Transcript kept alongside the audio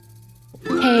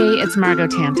it's Margot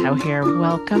Tantow here.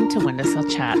 Welcome to Windowsill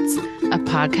Chats, a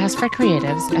podcast for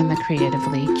creatives and the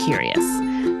creatively curious.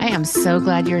 I am so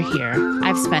glad you're here.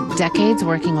 I've spent decades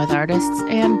working with artists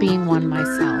and being one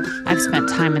myself. I've spent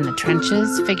time in the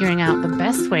trenches figuring out the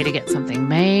best way to get something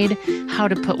made, how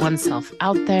to put oneself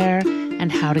out there,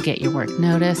 and how to get your work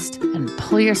noticed and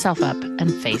pull yourself up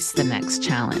and face the next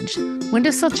challenge.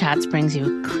 Windowsill Chats brings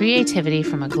you creativity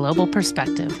from a global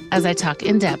perspective as I talk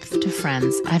in depth to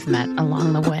friends I've met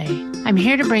along the way. I'm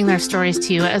here to bring their stories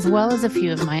to you as well as a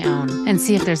few of my own and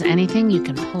see if there's anything you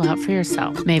can pull out for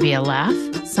yourself. Maybe a laugh,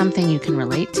 something you can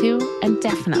relate to, and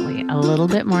definitely a little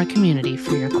bit more community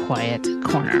for your quiet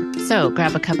corner. So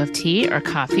grab a cup of tea or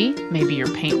coffee, maybe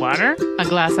your paint water, a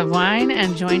glass of wine,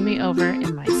 and join me over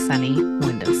in my sunny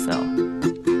windowsill.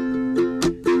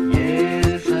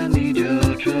 Yes, I need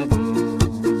your trouble.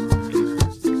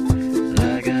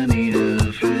 Like I need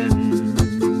a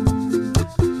friend.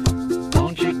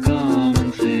 Won't you come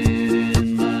and sit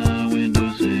in my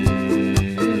windowsill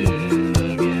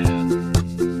again?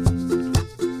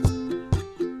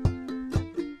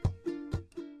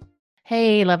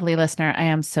 Hey, lovely listener. I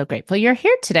am so grateful you're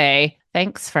here today.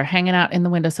 Thanks for hanging out in the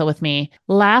windowsill with me.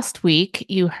 Last week,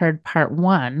 you heard part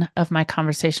one of my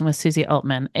conversation with Suzy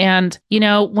Ultman. And,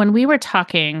 when we were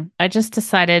talking, I just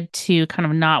decided to kind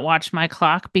of not watch my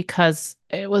clock because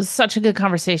it was such a good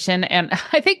conversation. And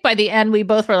I think by the end, we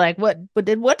both were like, what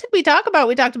did we talk about?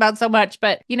 We talked about so much.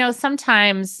 But,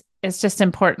 sometimes it's just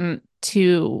important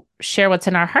to share what's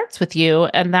in our hearts with you.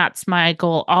 And that's my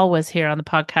goal always here on the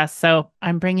podcast. So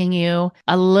I'm bringing you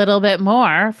a little bit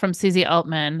more from Suzy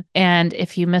Ultman. And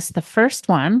if you missed the first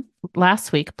one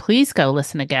last week, please go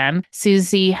listen again.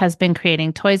 Suzy has been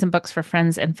creating toys and books for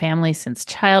friends and family since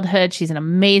childhood. She's an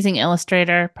amazing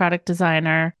illustrator, product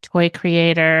designer, toy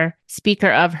creator, speaker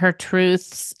of her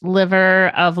truths, liver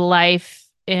of life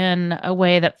in a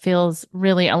way that feels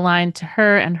really aligned to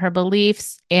her and her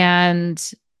beliefs.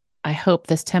 And I hope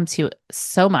this tempts you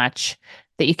so much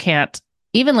that you can't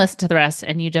even listen to the rest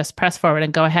and you just press forward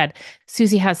and go ahead.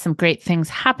 Suzy has some great things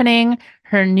happening.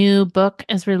 Her new book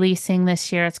is releasing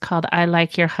this year. It's called I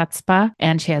Like Your Chutzpah.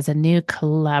 And she has a new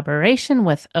collaboration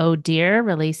with Oh Dear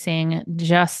releasing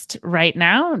just right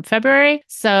now in February.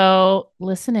 So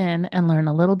listen in and learn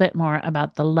a little bit more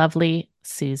about the lovely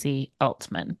Suzy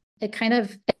Ultman. It kind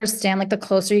of understand like the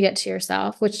closer you get to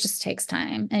yourself, which just takes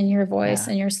time and your voice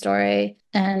and your story.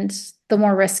 And the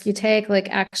more risk you take, like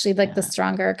actually like the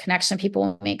stronger connection people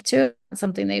will make to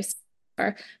something they've seen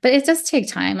before. But it does take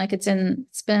time. Like it's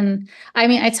been,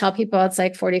 I tell people it's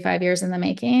like 45 years in the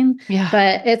making,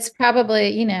 but it's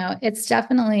probably, it's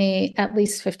definitely at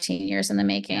least 15 years in the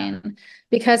making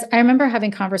because I remember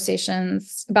having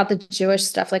conversations about the Jewish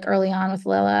stuff, like early on with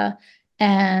Lila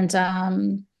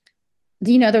and,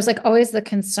 there's like always the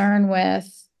concern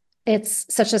with it's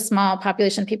such a small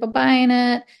population of people buying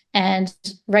it. And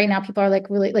right now people are like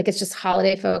really like it's just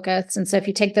holiday focused. And so if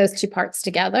you take those two parts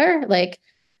together, like if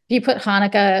you put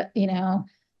Hanukkah,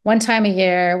 one time a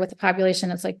year with the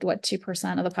population, it's like what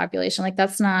 2% of the population. Like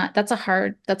that's a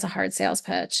hard sales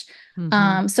pitch.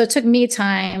 Mm-hmm. So it took me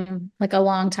time, like a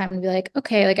long time to be like,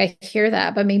 okay, like I hear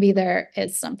that, but maybe there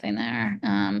is something there.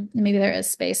 Maybe there is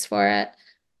space for it.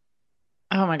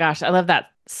 Oh my gosh, I love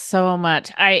that so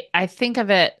much. I think of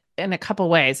it in a couple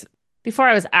ways. Before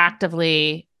I was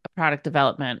actively a product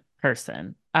development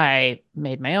person, I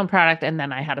made my own product and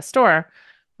then I had a store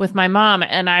with my mom.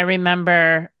 And I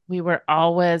remember we were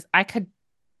always, I can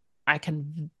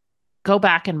go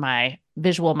back in my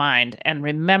visual mind and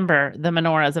remember the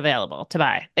menorahs available to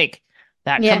buy. Like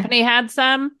that company had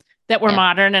some that were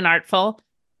modern and artful.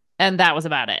 And that was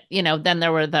about it. Then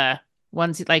there were the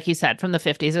ones, like you said, from the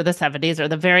 50s or the 70s or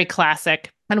the very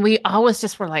classic. And we always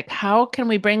just were like, how can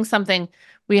we bring something?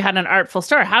 We had an artful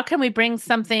store. How can we bring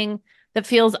something that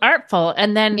feels artful?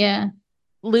 And then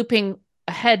looping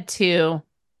ahead to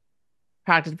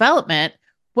product development.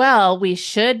 Well, we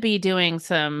should be doing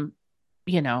some,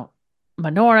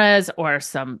 menorahs or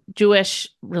some Jewish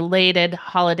related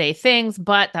holiday things,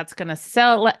 but that's going to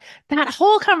sell that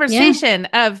whole conversation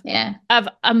of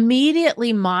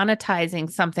immediately monetizing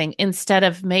something instead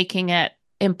of making it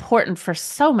important for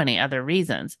so many other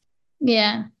reasons.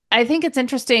 Yeah. I think it's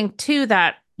interesting too,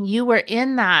 that you were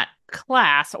in that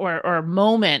class or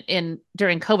moment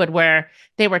during COVID where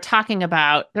they were talking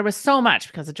about, there was so much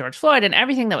because of George Floyd and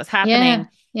everything that was happening.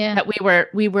 That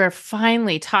we were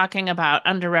finally talking about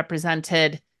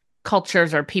underrepresented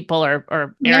cultures or people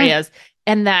or areas,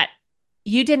 and that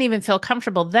you didn't even feel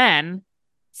comfortable then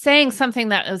saying something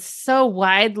that was so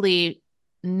widely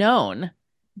known,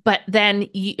 but then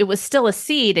it was still a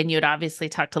seed, and you'd obviously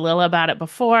talked to Lila about it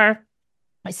before.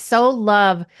 I so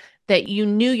love that you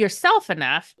knew yourself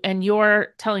enough and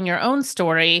you're telling your own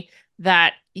story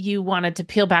that you wanted to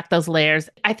peel back those layers.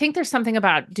 I think there's something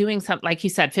about doing something, like you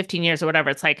said, 15 years or whatever.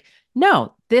 It's like,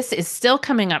 no, this is still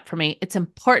coming up for me. It's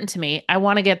important to me. I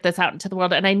want to get this out into the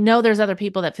world. And I know there's other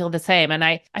people that feel the same. And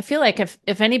I feel like if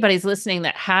anybody's listening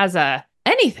that has a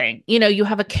anything, you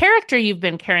have a character you've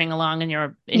been carrying along in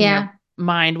your Yeah.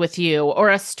 mind with you or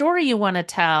a story you want to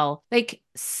tell, like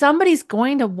somebody's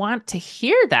going to want to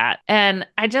hear that. And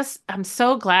I'm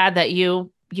so glad that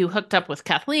you hooked up with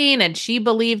Kathleen and she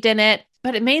believed in it.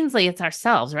 But mainly it's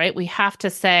ourselves, right? We have to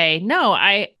say, no,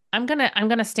 I'm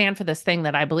gonna stand for this thing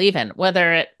that I believe in,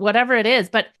 whatever it is.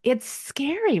 But it's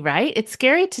scary, right? It's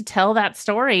scary to tell that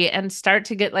story and start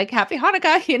to get like Happy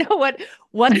Hanukkah.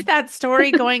 What's that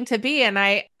story going to be? And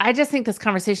I just think this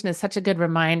conversation is such a good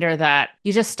reminder that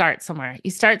you just start somewhere.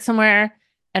 You start somewhere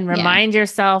and Yeah. remind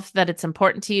yourself that it's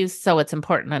important to you, so it's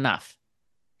important enough.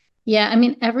 Yeah, I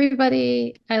mean,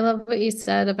 everybody, I love what you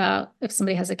said about if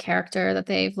somebody has a character that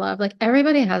they've loved, like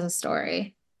everybody has a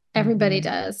story. Everybody Mm-hmm.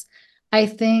 does. I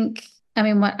think, I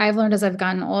mean, what I've learned as I've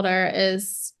gotten older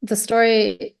is the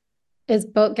story is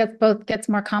both gets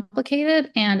more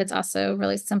complicated and it's also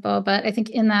really simple. But I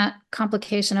think in that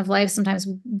complication of life, sometimes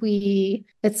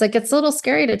it's like it's a little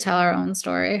scary to tell our own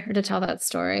story or to tell that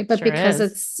story. But Sure because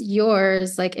is. it's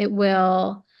yours, like it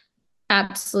will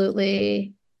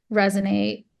absolutely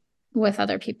resonate with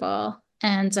other people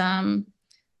and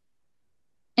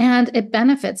it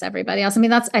benefits everybody else. I mean,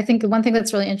 that's I think the one thing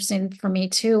that's really interesting for me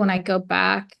too when I go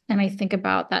back and I think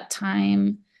about that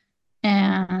time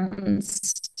and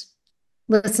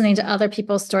listening to other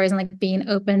people's stories and like being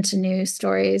open to new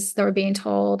stories that were being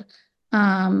told.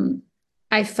 um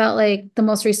I felt like the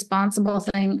most responsible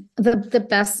thing, the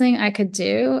best thing I could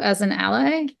do as an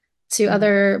ally to Mm-hmm.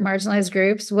 other marginalized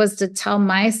groups was to tell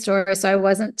my story so I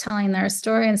wasn't telling their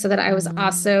story, and so that I was Mm-hmm.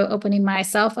 also opening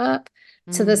myself up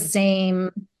to the Mm-hmm.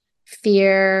 same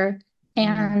fear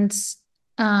and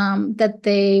that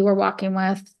they were walking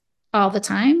with all the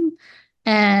time.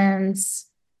 And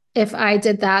if I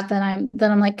did that,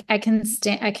 then I'm like I can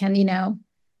stand I can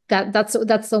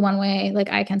that's the one way like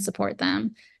I can support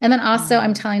them. And then also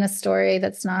I'm Mm-hmm. telling a story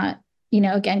that's not,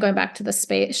 again, going back to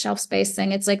the shelf space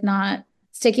thing, it's like not,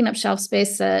 it's taking up shelf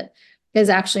space that is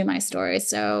actually my story.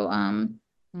 So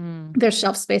Mm-hmm. there's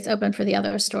shelf space open for the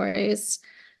other stories.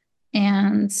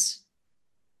 And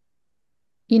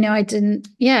I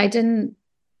didn't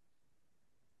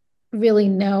really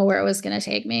know where it was going to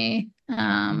take me.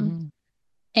 Mm-hmm.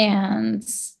 And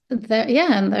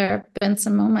there have been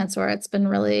some moments where it's been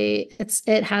really,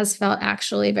 it has felt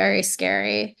actually very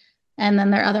scary. And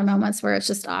then there are other moments where it's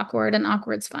just awkward, and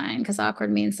awkward's fine because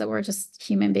awkward means that we're just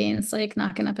human beings like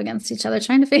knocking up against each other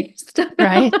trying to figure stuff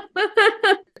out. Right.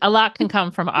 A lot can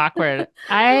come from awkward.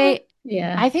 I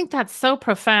Yeah. think that's so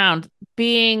profound,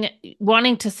 being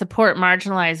wanting to support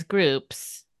marginalized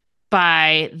groups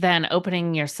by then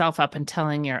opening yourself up and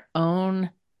telling your own.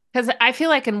 Because I feel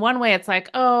like in one way it's like,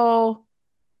 oh,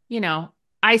 you know,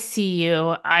 I see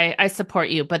you, I support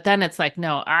you. But then it's like,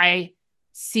 no, I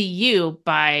see you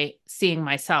by seeing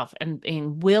myself and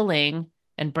being willing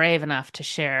and brave enough to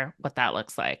share what that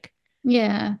looks like.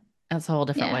 Yeah. That's a whole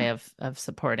different Yeah. way of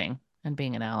supporting and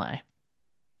being an ally.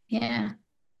 Yeah.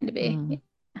 To be. Mm,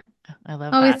 I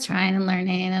love that. Always trying and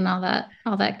learning and all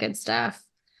that good stuff.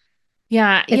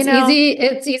 Yeah,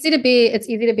 It's easy to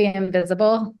be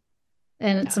invisible,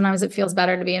 and yeah, sometimes it feels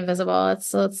better to be invisible.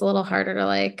 It's a little harder to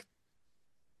like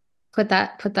put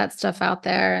that stuff out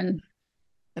there, and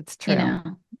it's you true. know,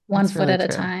 one It's foot really at a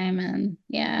true. time. And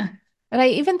yeah. But I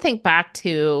even think back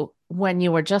to when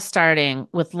you were just starting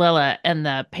with Lila and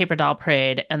the paper doll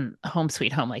parade and Home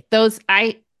Sweet Home. Like those,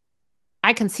 I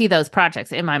can see those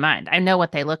projects in my mind. I know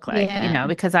what they look like, Yeah.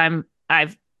 because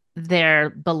they're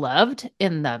beloved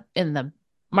in the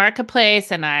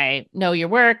marketplace and I know your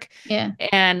work. Yeah.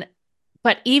 And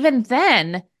but even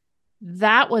then,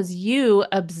 that was you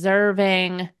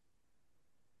observing,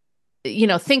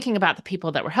 thinking about the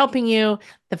people that were helping you,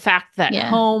 the fact that Yeah.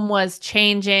 home was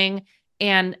changing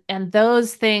and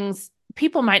those things,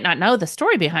 people might not know the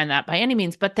story behind that by any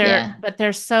means, but they're Yeah. but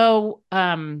they're so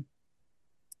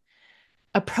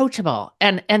approachable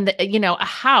and a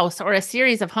house or a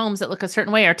series of homes that look a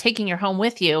certain way or taking your home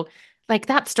with you, like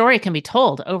that story can be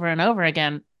told over and over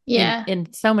again in Yeah.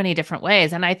 in so many different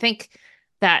ways. And I think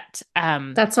that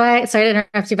That's why, sorry to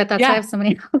interrupt you, but that's why I yeah, have so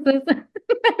many houses at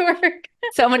my work.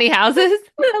 so many houses.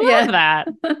 I love Yeah. that.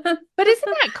 But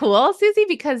isn't that cool, Susie?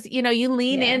 Because Yeah.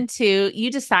 you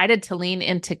decided to lean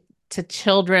into to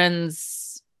child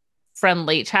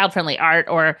friendly art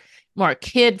or more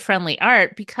kid friendly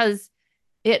art because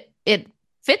it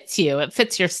fits you. It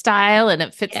fits your style and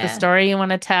it fits the Yeah. story you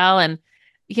want to tell. And,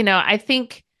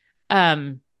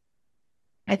 um,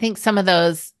 I think some of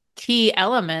those key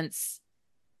elements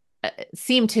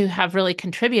seem to have really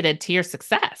contributed to your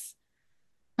success.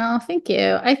 Oh, thank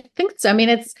you. I think so. I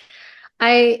mean,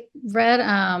 I read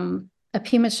a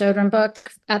Pima Chodron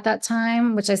book at that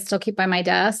time, which I still keep by my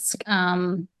desk.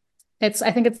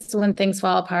 I think it's When Things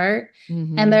Fall Apart.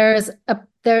 And Mm-hmm.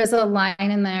 there's a line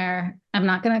in there. I'm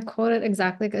not going to quote it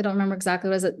exactly. I don't remember exactly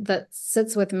what it that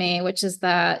sits with me, which is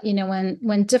that,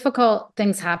 when difficult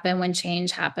things happen, when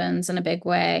change happens in a big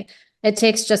way, it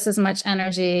takes just as much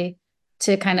energy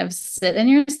to kind of sit in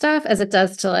your stuff as it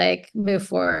does to like move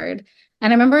forward.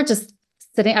 And I remember just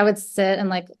sitting, I would sit and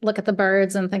like look at the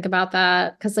birds and think about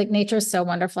that because like nature is so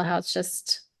wonderful how it's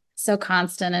just so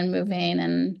constant and moving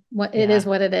and Yeah.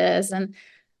 what it is. And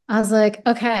I was like,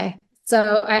 okay,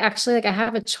 so I actually like I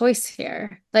have a choice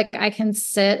here. Like I can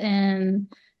sit in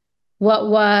what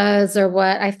was or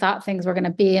what I thought things were going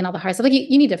to be and all the hard stuff. Like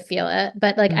you need to feel it,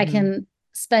 but like I Mm-hmm. can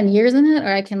spend years in it,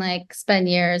 or I can like spend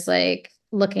years like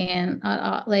looking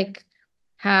at like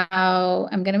how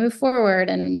I'm going to move forward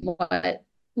and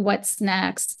what's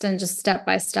next, and just step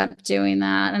by step doing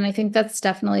that. And I think that's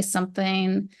definitely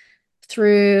something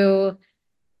through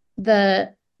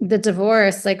the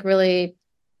divorce like really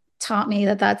taught me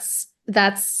that that's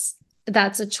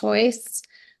a choice.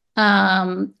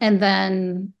 And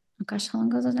then, oh gosh, how long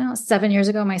ago was it now? 7 years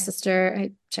ago, my sister,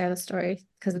 I share the story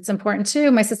because it's important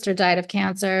too. My sister died of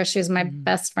cancer. She was my Mm-hmm.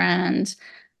 best friend.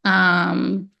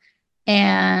 Um,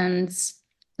 and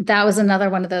that was another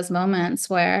one of those moments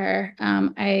where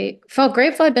I felt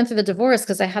grateful I'd been through the divorce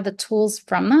because I had the tools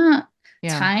from that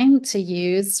Yeah. time to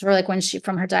use for like when she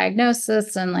from her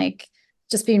diagnosis and like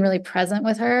just being really present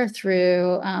with her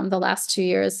through the last 2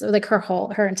 years, like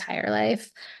her entire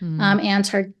life,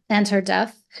 Mm-hmm. and her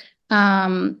death.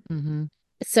 Um, Mm-hmm.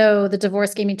 so the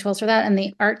divorce gave me tools for that, and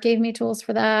the art gave me tools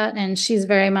for that. And she's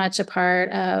very much a part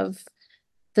of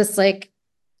this like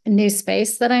new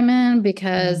space that I'm in Mm-hmm.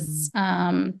 because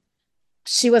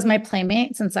she was my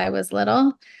playmate since I was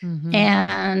little. Mm-hmm.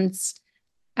 And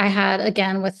I had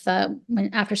again with the when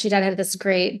after she died, I had this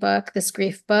great book, this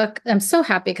grief book. I'm so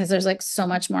happy because there's like so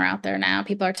much more out there now.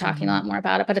 People are talking a Mm-hmm. lot more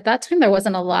about it. But at that time there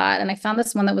wasn't a lot. And I found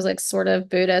this one that was like sort of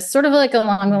Buddhist, sort of like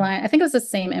along the line. I think it was the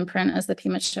same imprint as the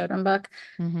Pima Chodron book.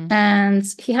 Mm-hmm. And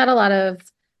he had a lot of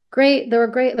there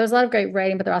was a lot of great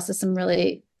writing, but there were also some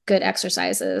really good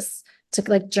exercises to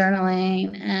like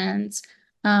journaling. And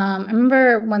I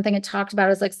remember one thing it talked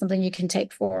about is like something you can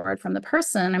take forward from the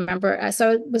person. I remember,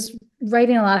 so I was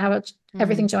writing a lot how Mm-hmm.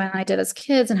 everything Joanne and I did as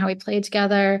kids and how we played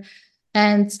together,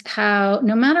 and how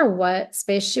no matter what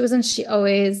space she was in, she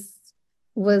always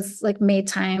was like made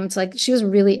time to like, she was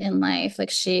really in life. Like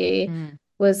she Mm-hmm.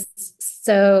 was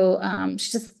so,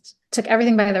 she just took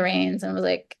everything by the reins and was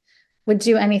like, would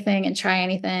do anything and try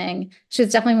anything. She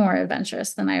was definitely more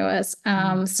adventurous than I was.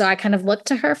 So I kind of looked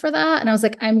to her for that. And I was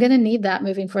like, I'm going to need that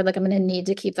moving forward. Like, I'm going to need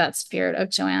to keep that spirit of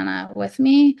Joanna with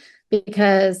me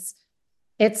because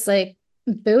it's like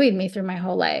buoyed me through my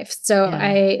whole life. So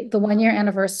Yeah. the 1 year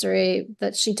anniversary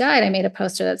that she died, I made a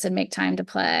poster that said, make time to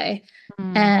play.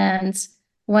 Mm-hmm. And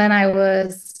when I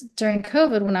was during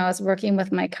COVID, when I was working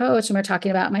with my coach and we are talking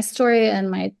about my story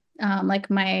and my, like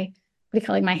my, what do you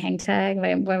call it, my hang tag,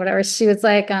 my whatever. She was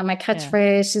like, my Yeah.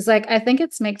 catchphrase. She's like, I think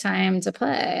it's make time to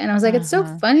play. And I was like, it's so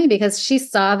Uh-huh. funny because she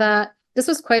saw that this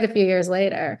was quite a few years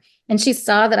later. And she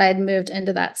saw that I had moved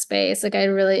into that space. Like I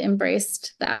really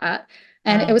embraced that.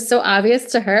 And it Wow. was so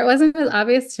obvious to her. It wasn't as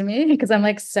obvious to me because I'm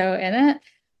like so in it.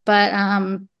 But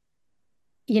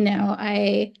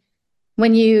I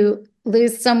when you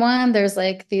lose someone, there's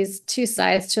like these two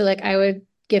sides to like I would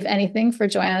give anything for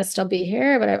Joanna to still be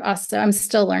here, but I'm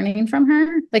still learning from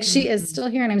her. Like she is Mm-hmm. still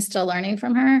here and I'm still learning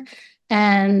from her.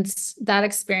 And that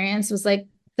experience was like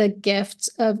the gift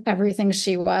of everything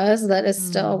she was that is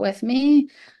still Mm-hmm. with me.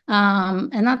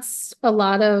 And that's a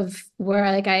lot of where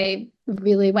like I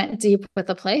really went deep with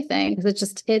the play thing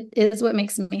because it is what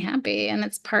makes me happy. And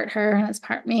it's part her and it's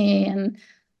part me. And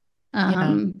Yeah.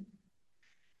 um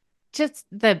Just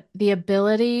the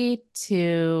ability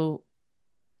to,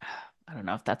 I don't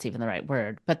know if that's even the right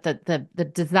word, but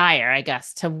the desire, I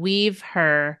guess, to weave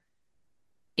her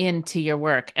into your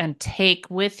work and take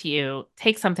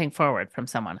something forward from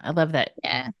someone. I love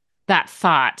yeah. that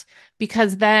thought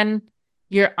because then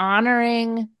you're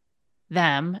honoring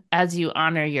them as you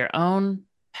honor your own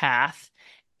path.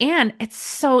 And it's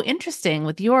so interesting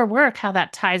with your work how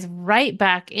that ties right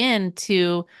back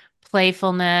into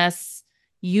playfulness,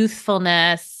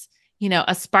 youthfulness,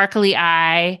 a sparkly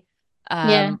eye,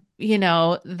 Yeah.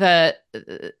 the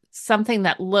something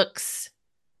that looks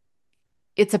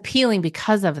it's appealing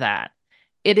because of that.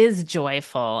 It is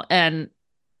joyful and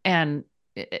has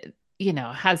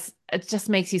it just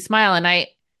makes you smile. And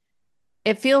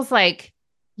it feels like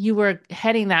you were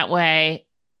heading that way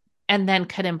and then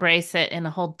could embrace it in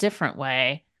a whole different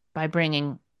way by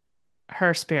bringing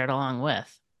her spirit along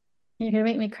with. You're gonna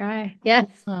make me cry. Yes.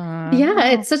 Yeah,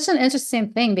 Oh, it's such an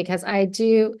interesting thing because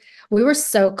we were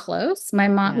so close. My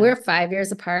mom, we yeah. were 5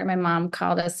 years apart. My mom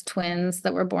called us twins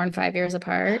that were born 5 years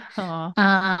apart. Oh,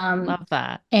 Um, love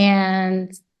that.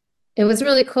 and it was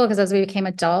really cool because as we became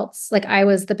adults, like I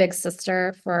was the big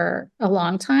sister for a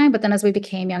long time, but then as we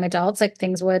became young adults, like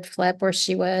things would flip where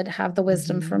she would have the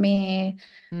wisdom for Hmm. me.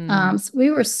 Mm. So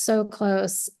we were so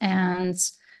close, and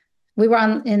we were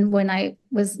on in when I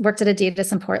was worked at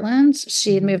Adidas in Portland.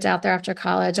 She had Mhm. moved out there after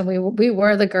college, and we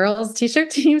were the girls t-shirt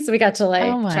team. So we got to Oh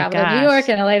like my travel to New York gosh.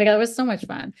 and LA together. It was so much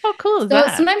fun. How cool is So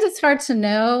that? sometimes it's hard to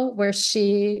know where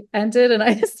she ended and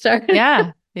I started.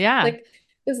 Yeah. Yeah. Like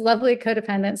this lovely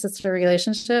codependent sister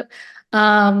relationship.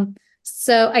 Um,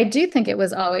 so I do think it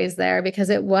was always there because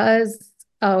it was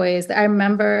always there. I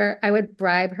remember I would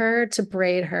bribe her to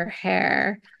braid her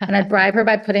hair, and I'd bribe her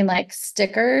by putting like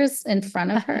stickers in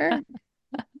front of her.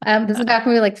 This is back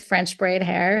when we like French braid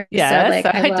hair. So Yes, like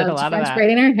I I did a loved lot of French that.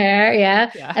 braiding her hair.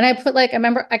 Yeah. Yeah. And I put like, I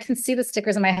remember I can see the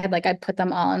stickers in my head, like I'd put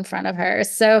them all in front of her.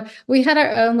 So we had our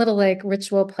own little like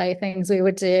ritual play things we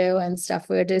would do and stuff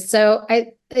we would do. So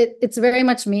it's very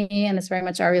much me and it's very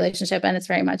much our relationship and it's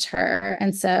very much her.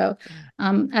 And so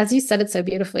Yeah. as you said it so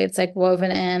beautifully, it's like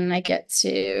woven in. I get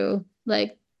to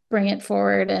like bring it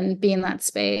forward and be in that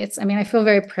space. I mean, I feel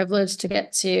very privileged to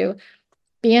get to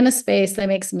be in a space that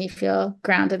makes me feel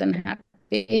grounded and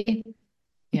happy.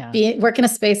 Yeah. Work in a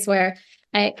space where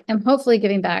I am hopefully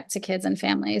giving back to kids and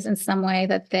families in some way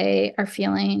that they are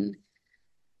feeling.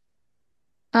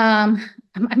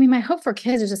 I mean, my hope for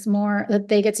kids is just more that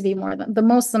they get to be more than the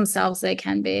most themselves they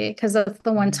can be, because that's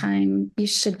the one Mhm. time you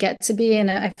should get to be. And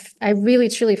I really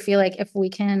truly feel like if we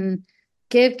can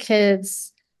give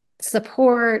kids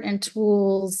support and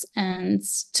tools and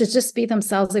to just be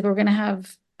themselves, like we're going to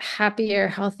have happier,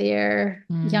 healthier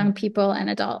Mm. young people and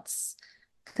adults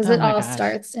because Oh it my all gosh.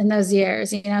 starts in those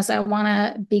years, you know. So I want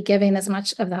to be giving as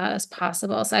much of that as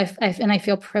possible. So and I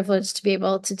feel privileged to be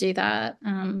able to do that.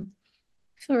 I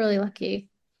feel really lucky.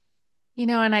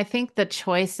 And I think the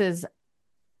choices,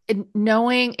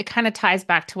 knowing it kind of ties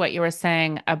back to what you were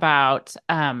saying about,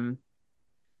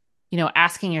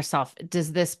 asking yourself,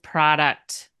 does this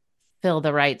product fill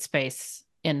the right space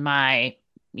in my,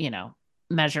 you know,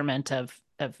 measurement of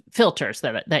filters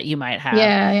that you might have,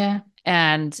 Yeah, yeah,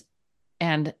 and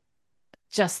and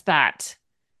just that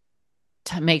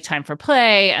to make time for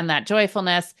play and that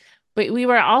joyfulness. But we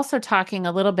were also talking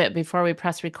a little bit before we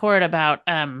press record about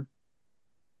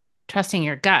trusting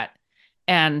your gut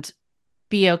and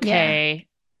be yeah, okay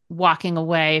walking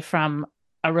away from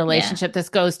a yeah, relationship. This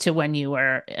goes to when you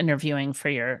were interviewing for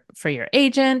your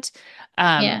agent.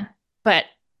 yeah, But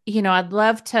I'd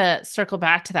love to circle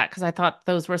back to that because I thought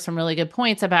those were some really good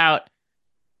points about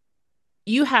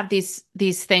you have these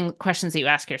questions that you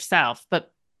ask yourself,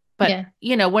 but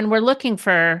yeah, when we're looking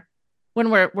for when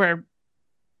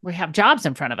we have jobs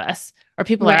in front of us or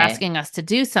people are right. asking us to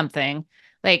do something,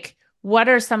 like what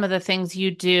are some of the things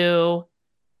you do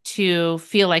to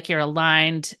feel like you're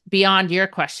aligned beyond your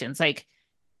questions? Like,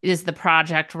 is the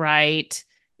project right?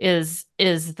 Do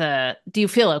you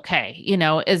feel okay?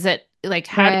 Is it like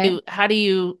Right. how do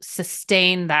you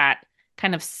sustain that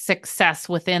kind of success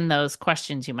within those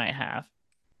questions you might have?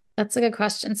 That's a good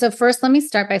question. So first, let me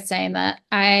start by saying that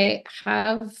I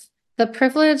have the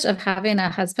privilege of having a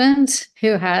husband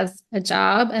who has a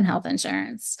job and health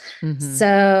insurance. Mm-hmm.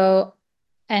 So,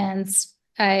 and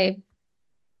I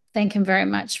thank him very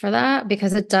much for that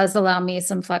because it does allow me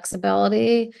some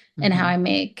flexibility in how Mm-hmm. I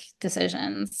make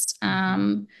decisions.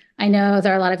 Mm-hmm. I know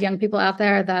there are a lot of young people out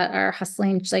there that are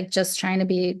hustling, like just trying to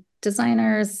be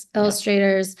designers, Yep.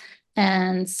 illustrators,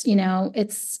 and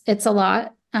it's a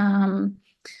lot.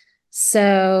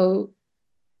 So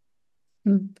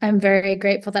I'm very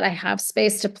grateful that I have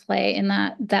space to play in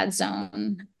that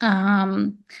zone.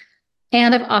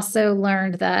 And I've also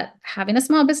learned that having a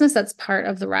small business, that's part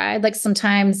of the ride. Like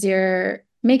sometimes you're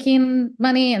making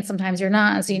money and sometimes you're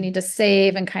not. And so you need to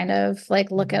save and kind of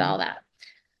like look at Mm-hmm. all that.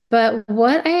 But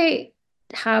what I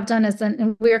have done is then,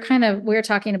 and we were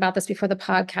talking about this before the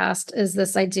podcast, is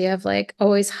this idea of like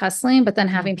always hustling, but then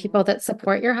having Mm-hmm. people that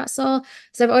support your hustle.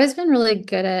 So I've always been really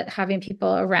good at having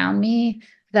people around me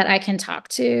that I can talk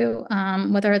to,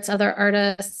 whether it's other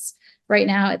artists. Right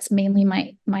now, it's mainly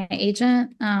my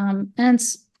agent, and I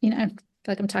feel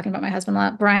like I'm talking about my husband a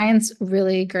lot. Brian's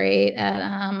really great at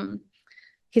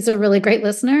he's a really great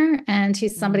listener, and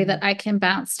he's somebody Mm, that I can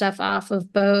bounce stuff off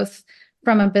of, both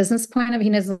from a business point of view. He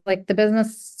knows like the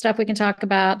business stuff we can talk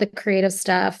about, the creative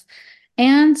stuff,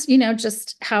 and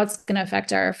just how it's going to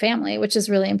affect our family, which is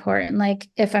really important. Like,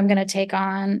 if I'm going to take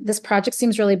on this project,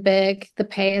 seems really big, the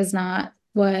pay is not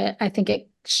what I think it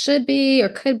should be or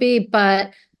could be,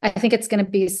 but I think it's going to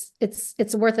be,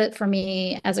 it's worth it for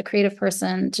me as a creative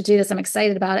person to do this. I'm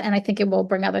excited about it, and I think it will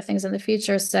bring other things in the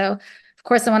future. So of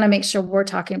course I want to make sure we're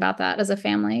talking about that as a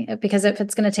family, because if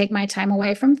it's going to take my time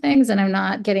away from things and I'm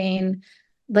not getting,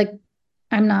 like,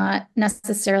 I'm not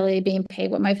necessarily being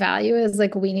paid what my value is,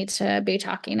 like, we need to be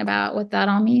talking about what that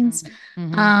all means.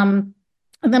 mm-hmm.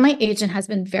 And then my agent has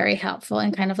been very helpful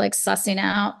in kind of like sussing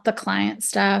out the client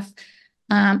stuff.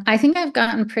 I think I've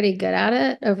gotten pretty good at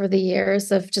it over the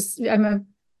years of just, I'm a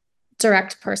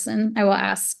direct person. I will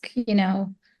ask,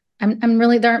 I'm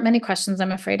really, there aren't many questions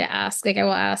I'm afraid to ask. Like, I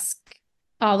will ask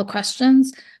all the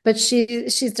questions, but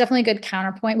she's definitely a good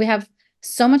counterpoint. We have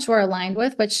so much we're aligned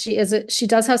with, but she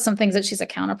does have some things that she's a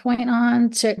counterpoint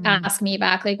on to Mm-hmm. ask me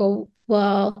back, like,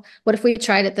 well, what if we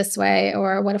tried it this way?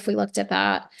 Or what if we looked at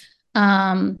that?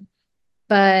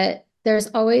 But there's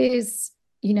always,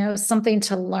 something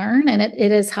to learn. And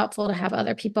it is helpful to have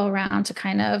other people around to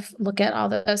kind of look at all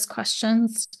those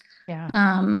questions. Yeah.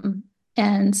 Um,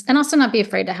 and also not be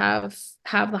afraid to have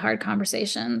the hard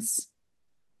conversations.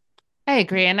 I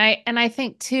agree. And I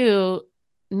think too,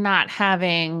 not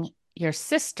having your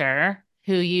sister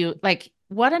who you like,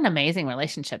 what an amazing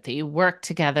relationship that you worked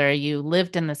together, you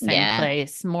lived in the same Yeah.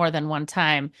 place more than one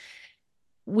time.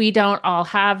 We don't all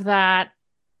have that,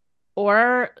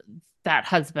 or that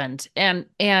husband. And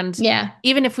Yeah.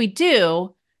 even if we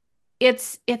do,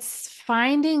 it's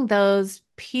finding those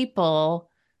people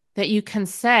that you can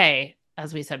say,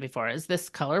 as we said before, is this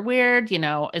color weird?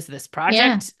 Is this Yeah.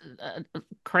 project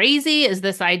crazy? Is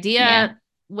this idea Yeah.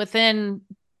 within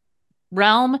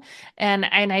realm? And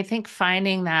I think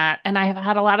finding that, and I have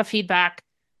had a lot of feedback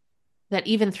that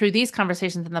even through these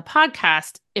conversations in the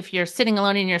podcast, if you're sitting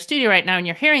alone in your studio right now and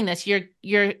you're hearing this,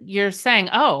 you're saying,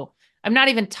 "Oh, I'm not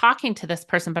even talking to this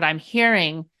person, but I'm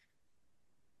hearing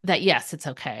that yes, it's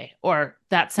okay," or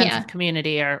that sense of Yeah.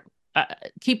 community, or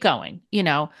keep going,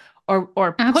 or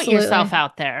put yourself Absolutely.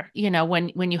 out there,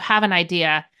 when you have an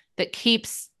idea that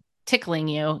keeps tickling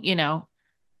you,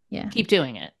 Yeah. keep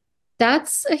doing it.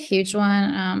 That's a huge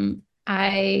one.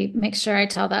 I make sure I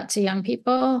tell that to young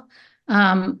people.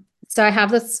 So I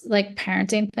have this like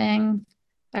parenting thing,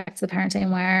 back to the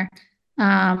parenting, where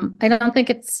I don't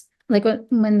think it's like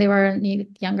when they were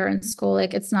younger in school,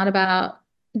 like it's not about,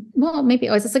 well, maybe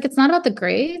always, it's like, it's not about the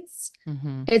grades.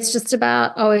 Mm-hmm. It's just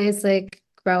about always like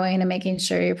growing and making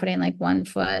sure you're putting like one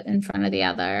foot in front of the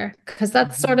other, because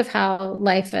that's Mm-hmm. sort of how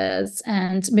life is,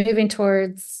 and moving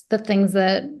towards the things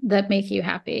that make you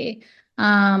happy.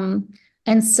 Um,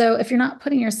 and so if you're not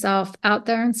putting yourself out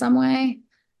there in some way,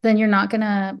 then you're not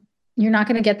gonna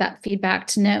get that feedback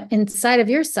to know inside of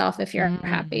yourself if you're Mm-hmm.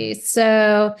 happy.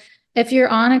 So if you're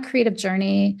on a creative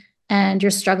journey and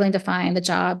you're struggling to find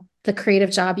the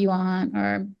creative job you want,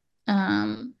 or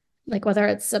like whether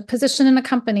it's a position in a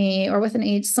company or with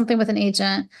something with an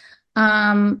agent,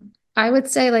 I would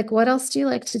say, like, what else do you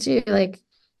like to do? Like,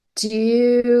 do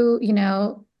you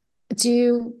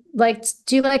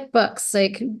like books?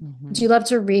 Like, do Mm-hmm. you love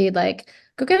to read? Like,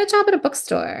 go get a job at a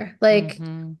bookstore. Like,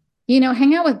 Mm-hmm.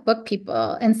 hang out with book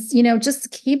people, and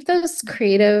just keep those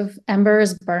creative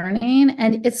embers burning.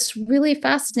 And it's really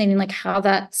fascinating, like, how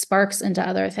that sparks into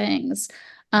other things.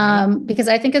 Right. Because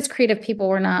I think as creative people,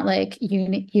 we're not like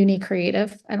uni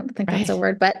creative. I don't think that's a Right.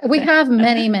 word, but we have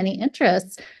many, many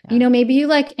interests. Yeah. Maybe you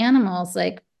like animals,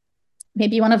 like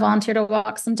maybe you want to volunteer to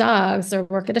walk some dogs or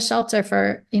work at a shelter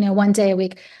for, one day a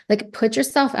week. Like, put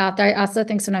yourself out there. I also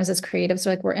think sometimes as creatives,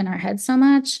 we're in our head so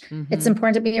much. It's Mm-hmm.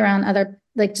 important to be around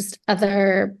just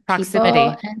other people.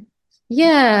 Proximity. And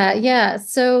yeah, yeah.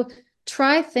 So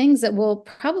try things that will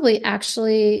probably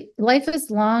actually, life is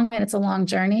long and it's a long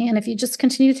journey. And if you just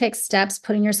continue to take steps,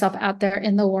 putting yourself out there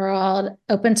in the world,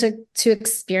 open to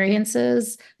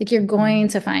experiences, like, you're Mm-hmm. going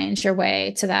to find your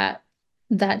way to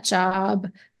that job,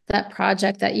 that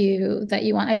project that you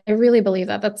want. I really believe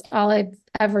that. That's all I've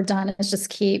ever done, is just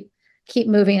keep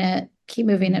moving it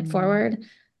Mm-hmm. forward.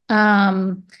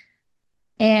 Um,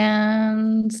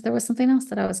 and there was something else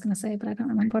that I was going to say, but I don't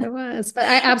remember what it was. But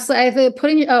I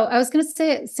absolutely, I was going to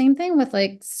say same thing with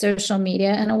like social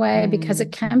media in a way, because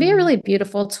it can be a Mm-hmm. really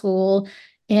beautiful tool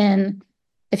in,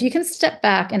 if you can step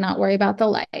back and not worry about the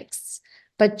likes,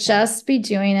 but Yeah. just be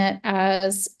doing it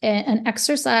as an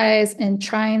exercise and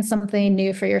trying something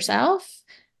new for yourself.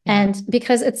 Yeah. And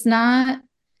because it's not,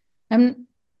 I'm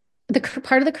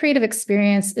part of the creative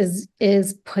experience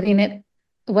is putting it,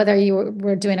 whether you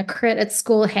were doing a crit at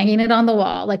school, hanging it on the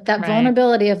wall, like that Right.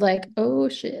 vulnerability of like, oh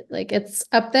shit, like it's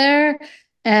up there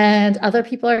and other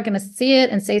people are going to see it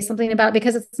and say something about it,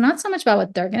 because it's not so much about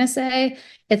what they're going to say.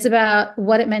 It's about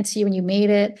what it meant to you when you made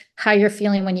it, how you're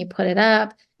feeling when you put it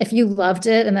up. If you loved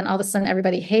it and then all of a sudden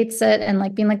everybody hates it, and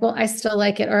like being like, well, I still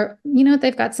like it, or, you know,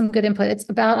 they've got some good input. It's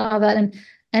about all that.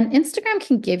 And Instagram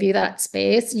can give you that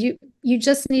space. You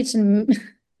just need to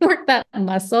work that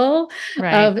muscle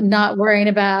Right. of not worrying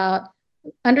about,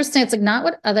 understand it's like not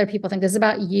what other people think. This is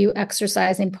about you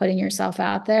exercising, putting yourself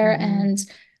out there. And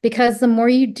because the more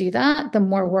you do that, the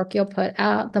more work you'll put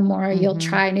out, the more you'll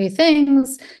try new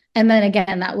things. And then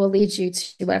again, that will lead you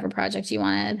to whatever project you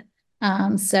wanted.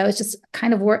 So it's just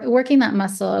kind of working that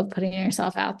muscle of putting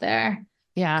yourself out there.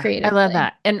 Yeah, Creatively. I love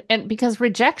that. And because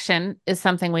rejection is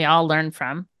something we all learn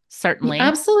from, certainly.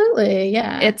 Absolutely.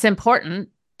 Yeah. It's important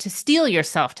to steel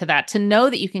yourself to that, to know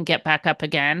that you can get back up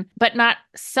again, but not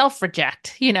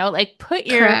self-reject, you know, like put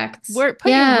your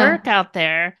work out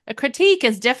there. A critique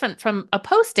is different from a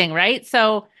posting, right?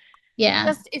 So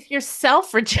just if you're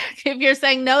self-reject, if you're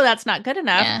saying, no, that's not good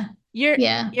enough,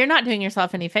 you're not doing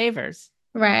yourself any favors.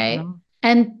 Right.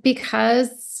 And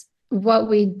because what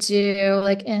we do,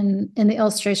 like in the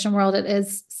illustration world, it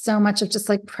is so much of just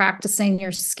like practicing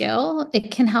your skill.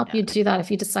 It can help you do that if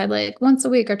you decide like once a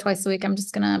week or twice a week, I'm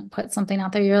just going to put something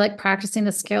out there. You're like practicing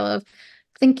the skill of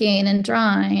thinking and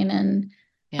drawing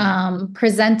and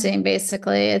presenting.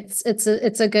 Basically, it's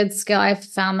a good skill. I've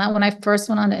found that when I first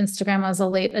went onto Instagram, I was a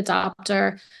late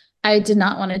adopter. I did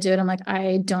not want to do it. I'm like,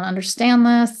 I don't understand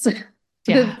this.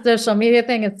 The social media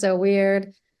thing is so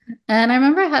weird. And I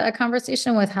remember I had a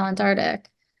conversation with Helen Dardick,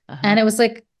 and it was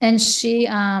like, and she,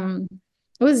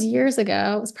 it was years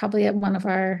ago. It was probably at one of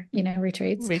our,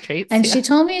 retreats. And she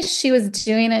told me she was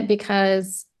doing it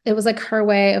because it was like her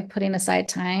way of putting aside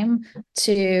time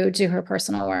to do her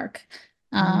personal work.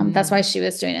 That's why she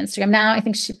was doing Instagram. Now I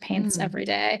think she paints every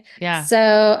day. Yeah.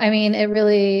 So, I mean, it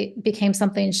really became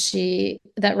something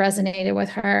that resonated with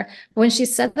her. When she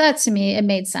said that to me, it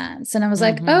made sense. And I was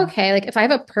like, okay, like if I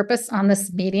have a purpose on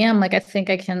this medium, like I think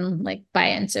I can like buy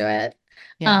into it.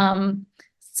 Yeah.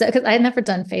 So, because I had never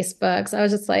done Facebook, so I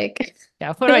was just like,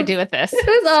 what do I do with this? It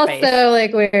was also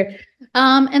like weird.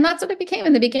 And that's what it became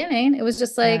in the beginning. It was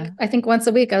just like, I think once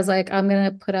a week I was like, I'm going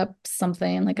to put up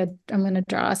something, like I'm going to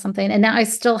draw something. And now I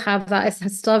still have that. I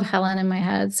still have Helen in my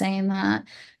head saying that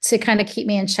to kind of keep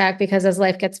me in check, because as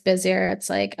life gets busier, it's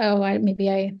like, maybe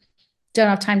I don't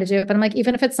have time to do it. But I'm like,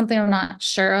 even if it's something I'm not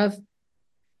sure of,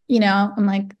 I'm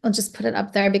like, I'll just put it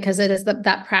up there, because it is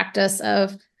that practice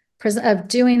of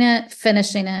doing it,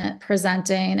 finishing it,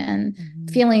 presenting, and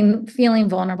feeling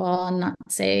vulnerable and not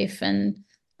safe, and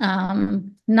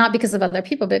not because of other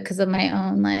people, but because of my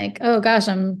own, like, oh gosh,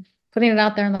 I'm putting it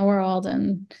out there in the world,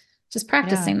 and just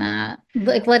practicing that,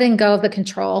 like letting go of the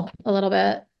control a little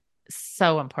bit.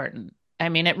 So important. I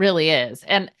mean, it really is.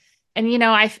 And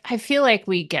I feel like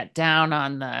we get down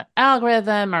on the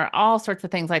algorithm or all sorts of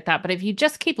things like that. But if you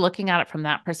just keep looking at it from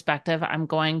that perspective, I'm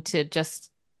going to just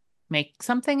make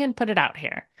something and put it out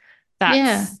here.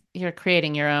 You're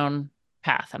creating your own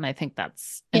path. And I think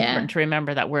that's important to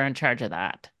remember, that we're in charge of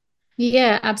that.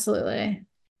 Yeah, absolutely.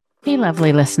 Hey,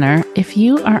 lovely listener. If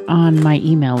you are on my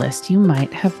email list, you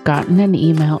might have gotten an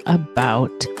email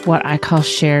about what I call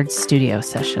shared studio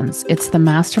sessions. It's the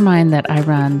mastermind that I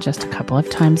run just a couple of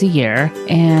times a year.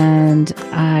 And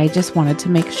I just wanted to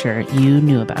make sure you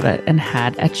knew about it and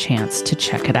had a chance to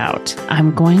check it out.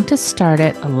 I'm going to start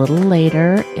it a little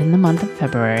later in the month of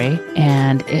February,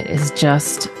 and it is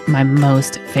just my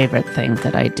most favorite thing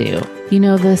that I do.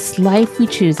 This life we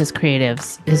choose as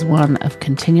creatives is one of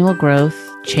continual growth,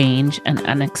 change, and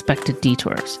unexpected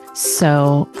detours.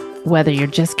 So whether you're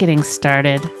just getting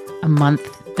started a month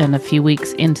and a few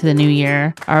weeks into the new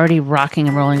year, already rocking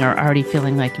and rolling, or already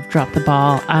feeling like you've dropped the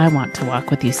ball, I want to walk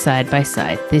with you side by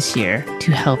side this year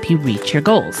to help you reach your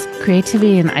goals.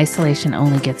 Creativity in isolation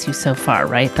only gets you so far,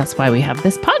 right? That's why we have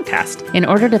this podcast. In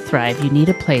order to thrive, you need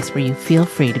a place where you feel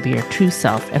free to be your true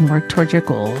self and work towards your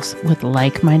goals with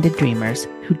like-minded dreamers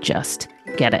who just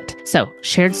get it. So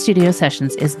Shared Studio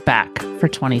Sessions is back for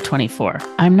 2024.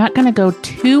 I'm not going to go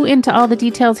too into all the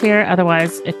details here,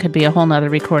 otherwise it could be a whole nother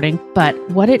recording. But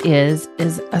what it is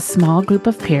a small group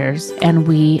of peers, and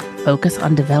we focus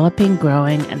on developing,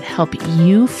 growing, and help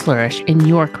you flourish in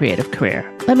your creative career.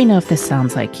 Let me know if this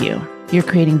sounds like you. You're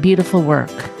creating beautiful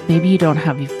work, Maybe you don't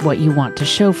have what you want to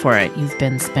show for it. You've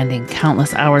been spending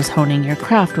countless hours honing your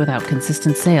craft without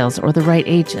consistent sales or the right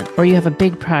agent, or you have a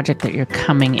big project that you're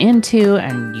coming into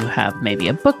and you have maybe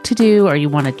a book to do, or you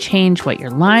want to change what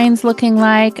your line's looking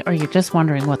like, or you're just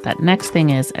wondering what that next thing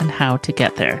is and how to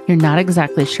get there. You're not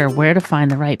exactly sure where to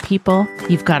find the right people.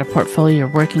 You've got a portfolio you're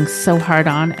working so hard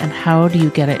on, and how do you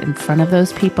get it in front of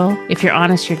those people? If you're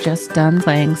honest, you're just done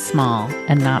playing small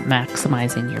and not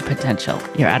maximizing your potential.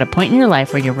 You're at a point in your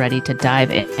life where you're ready to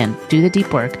dive in and do the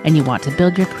deep work, and you want to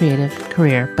build your creative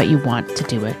career, but you want to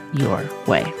do it your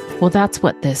way. Well, that's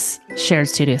what this shared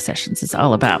studio sessions is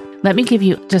all about. Let me give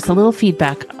you just a little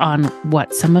feedback on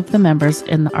what some of the members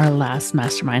in our last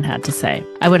mastermind had to say.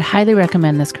 I would highly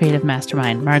recommend this creative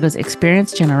mastermind. Margot's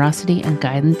experience, generosity, and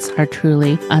guidance are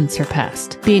truly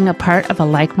unsurpassed. Being a part of a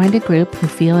like-minded group who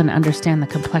feel and understand the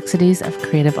complexities of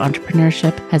creative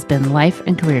entrepreneurship has been life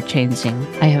and career changing.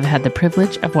 I have had the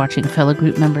privilege of watching fellow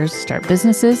group members start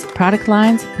businesses, product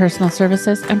lines, personal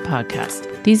services, and podcasts.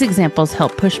 These examples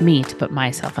help push me to put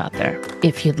myself out there.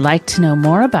 If you'd like to know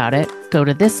more about it, go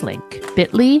to this link,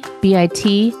 bit.ly/shared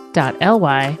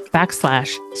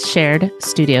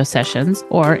studio sessions,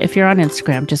 or if you're on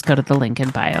Instagram, just go to the link in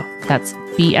bio. That's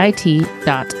bit.ly/shared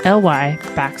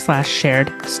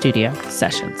studio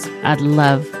sessions. I'd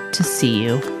love to see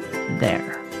you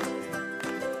there.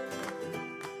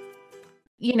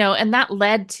 You know, and that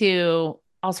led to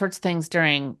all sorts of things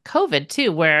during COVID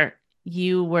too, where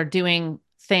you were doing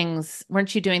things,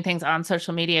 weren't you doing things on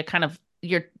social media, kind of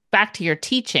you're back to your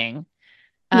teaching?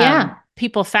 Yeah.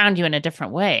 People found you in a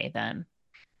different way then.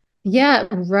 Yeah,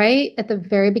 right at the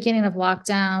very beginning of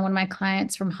lockdown, one of my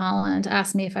clients from Holland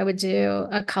asked me if I would do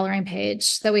a coloring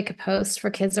page that we could post for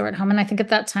kids that were at home. And I think at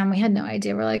that time we had no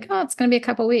idea. We're like, oh, it's going to be a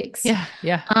couple weeks.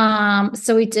 Yeah.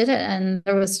 So we did it, and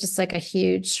there was just like a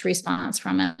huge response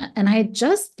from it. And I had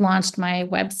just launched my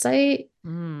website,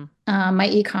 my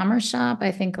e-commerce shop.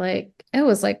 I think like it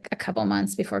was like a couple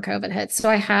months before COVID hit.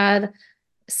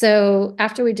 So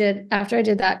after I did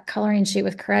that coloring sheet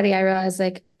with Coretti, I realized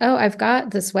like, oh, I've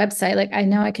got this website. Like I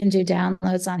know I can do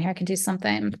downloads on here. I can do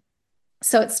something.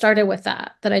 So it started with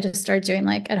that I just started doing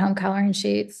like at home coloring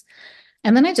sheets.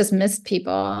 And then I just missed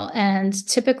people. And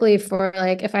typically for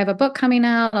like, if I have a book coming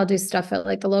out, I'll do stuff at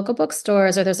like the local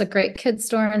bookstores, or there's a great kids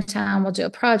store in town. We'll do a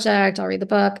project. I'll read the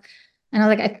book. And I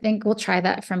was like, I think we'll try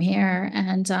that from here.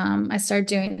 And I started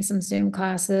doing some Zoom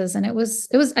classes, and I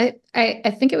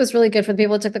think it was really good for the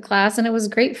people who took the class. And it was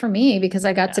great for me because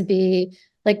I got to be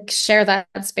like, share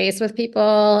that space with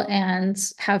people and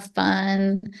have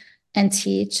fun and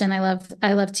teach. And I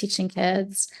love teaching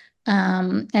kids.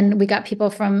 And we got people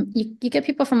from, you get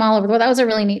people from all over the world. That was a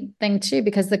really neat thing too,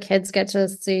 because the kids get to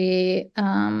see,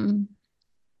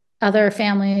 other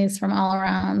families from all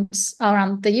around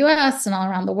the US and all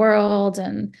around the world.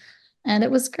 And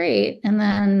it was great. And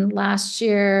then just last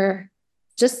year,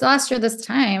 this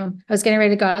time, I was getting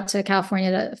ready to go out to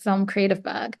California to film Creative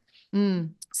Bug.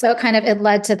 So it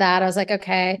led to that. I was like,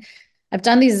 okay, I've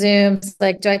done these Zooms.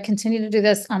 Like, do I continue to do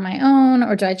this on my own,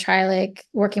 or do I try like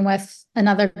working with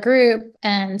another group?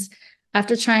 And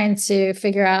after trying to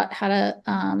figure out how to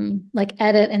like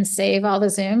edit and save all the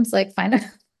Zooms, like find a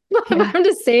platform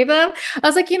to save them, I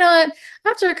was like, you know what?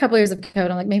 After a couple of years of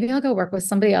code, I'm like, maybe I'll go work with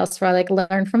somebody else where I like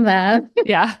learn from that.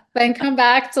 Yeah. Then come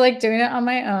back to like doing it on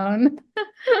my own.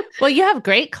 Well, you have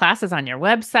great classes on your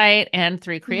website and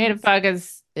through Creative Bug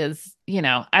is, you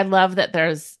know, I love that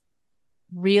there's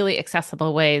really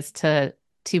accessible ways to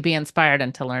be inspired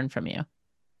and to learn from you.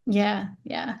 Yeah.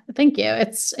 Thank you.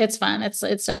 It's fun. It's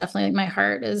definitely like my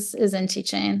heart is in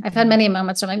teaching. I've had many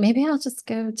moments where I'm like, maybe I'll just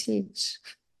go teach.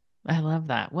 I love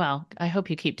that. Well, I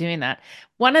hope you keep doing that.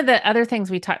 One of the other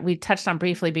things we touched on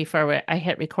briefly before I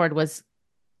hit record was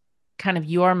kind of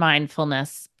your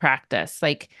mindfulness practice.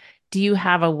 Like, do you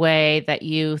have a way that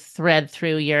you thread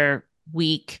through your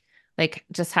week, like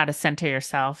just how to center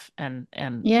yourself and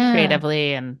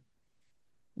creatively and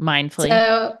mindfully?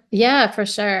 So yeah, for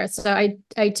sure. So I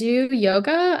do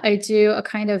yoga. I do a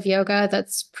kind of yoga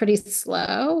that's pretty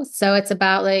slow. So it's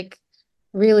about like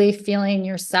really feeling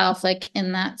yourself like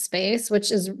in that space,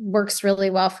 which works really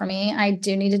well for me. I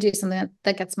do need to do something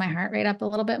that gets my heart rate up a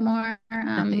little bit more.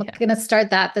 I'm going to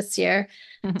start that this year.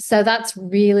 So that's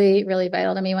really, really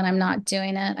vital to me. When I'm not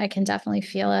doing it, I can definitely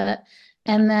feel it.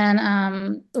 And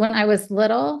then when I was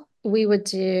little, we would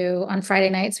do on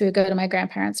Friday nights, we would go to my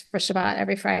grandparents for Shabbat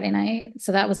every Friday night.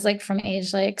 So that was like from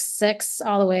age like 6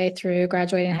 all the way through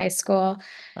graduating high school.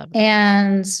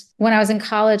 And when I was in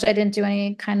college, I didn't do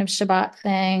any kind of Shabbat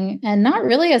thing, and not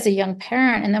really as a young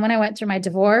parent. And then when I went through my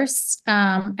divorce,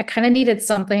 I kind of needed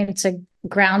something to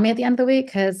ground me at the end of the week,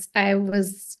 because I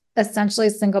was essentially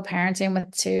single parenting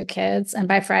with 2 kids. And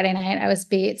by Friday night, I was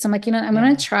beat. So I'm like, I'm Yeah.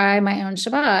 going to try my own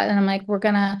Shabbat. And I'm like,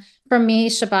 for me,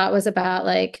 Shabbat was about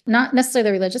like, not necessarily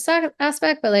the religious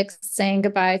aspect, but like saying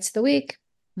goodbye to the week,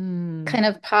 Mm. kind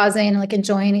of pausing, like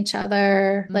enjoying each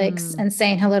other, like, Mm. and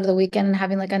saying hello to the weekend and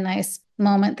having like a nice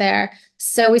moment there.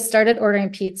 So we started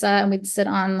ordering pizza and we'd sit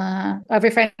every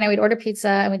Friday night we'd order pizza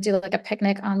and we'd do like a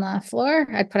picnic on the floor.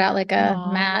 I'd put out like a Oh,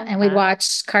 I mat love and we'd that.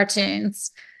 watch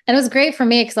cartoons. And it was great for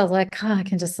me because I was like, oh, I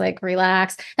can just like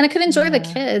relax. And I could enjoy the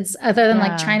Yeah. kids other than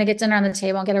like Yeah. trying to get dinner on the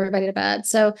table and get everybody to bed.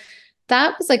 So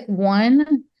that was like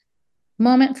one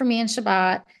moment for me in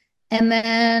Shabbat. And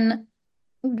then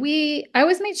I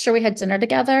always made sure we had dinner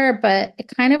together, but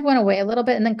it kind of went away a little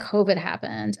bit. And then COVID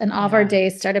happened and all of our Yeah.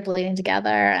 days started bleeding together.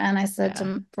 And I said Yeah.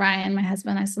 to Brian, my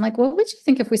husband, I said, like, what would you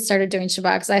think if we started doing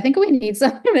Shabbat? Because I think we need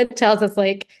something that tells us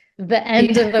like the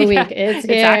end of the week Yeah. is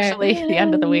It's here. actually the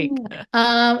end of the week.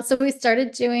 So we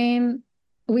started doing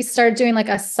like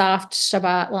a soft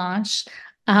Shabbat launch.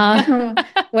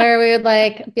 Where we would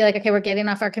like be like, okay, we're getting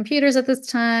off our computers at this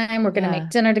time. We're going to make Yeah.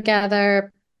 dinner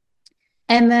together.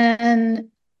 And then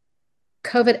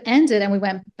COVID ended and we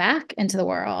went back into the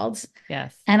world.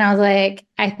 Yes. And I was like,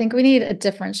 I think we need a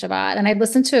different Shabbat. And I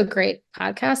listened to a great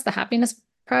podcast, The Happiness Oh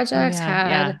Project yeah.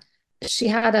 Yeah. she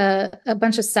had a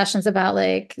bunch of sessions about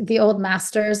like the old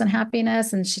masters and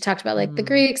happiness. And she talked about like the Mm.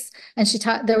 Greeks. And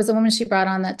there was a woman she brought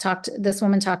on this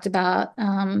woman talked about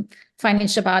finding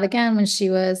Shabbat again when she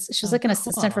was Oh, like an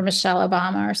assistant for cool. Michelle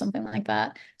Obama or something like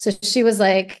that. So she was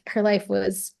like, her life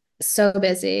was so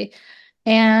busy.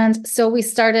 And so we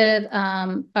started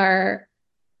our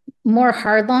more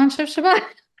hard launch of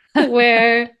Shabbat,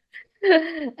 where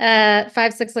at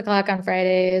 5, 6 o'clock on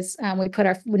Fridays, we put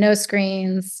our no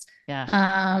screens, Yeah.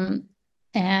 um,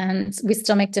 and we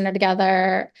still make dinner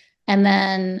together. And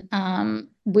then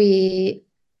we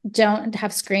don't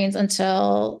have screens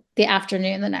until the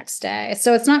afternoon the next day.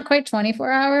 So it's not quite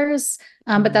 24 hours,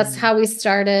 but that's Mm. how we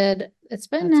started. It's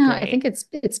been That's now, I great. think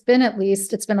it's been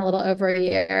a little over a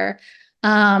year.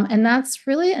 And that's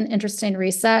really an interesting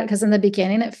reset because in the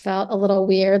beginning it felt a little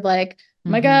weird, like, oh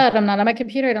my Hmm. God, I'm not on my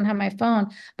computer, I don't have my phone.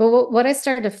 But what I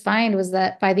started to find was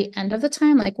that by the end of the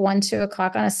time, like 1, 2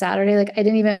 o'clock on a Saturday, like I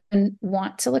didn't even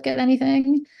want to look at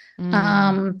anything. Mm.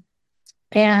 Um,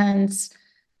 and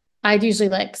I'd usually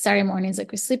like Saturday mornings,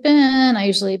 like we sleep in, I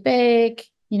usually bake,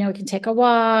 we can take a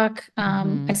walk. I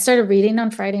Hmm. started reading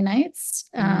on Friday nights.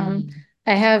 Mm.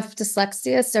 I have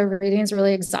dyslexia, so reading is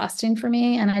really exhausting for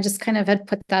me. And I just kind of had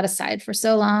put that aside for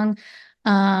so long.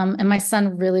 And my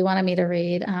son really wanted me to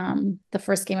read the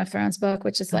first Game of Thrones book,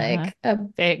 which is Uh-huh. like a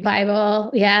Big. Bible.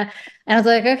 Yeah. And I was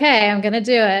like, okay, I'm gonna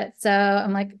do it. So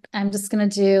I'm like, I'm just gonna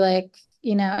do like,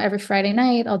 every Friday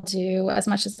night, I'll do as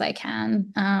much as I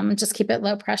can, just keep it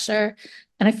low pressure.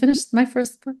 And I finished my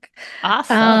first book.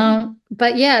 Awesome.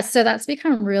 But yeah, so that's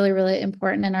become really, really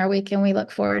important in our week, and we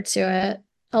look forward to it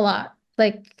a lot.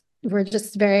 Like we're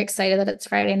just very excited that it's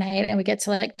Friday night and we get to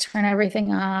like turn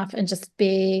everything off and just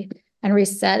be and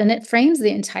reset. And it frames the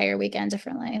entire weekend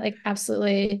differently, like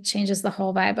absolutely changes the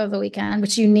whole vibe of the weekend,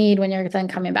 which you need when you're then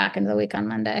coming back into the week on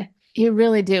Monday. You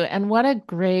really do. And what a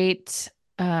great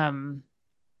um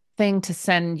thing to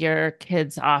send your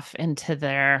kids off into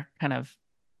their kind of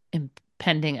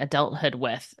impending adulthood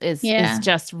with is Yeah.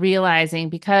 just realizing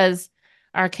because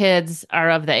our kids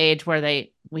are of the age where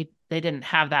they didn't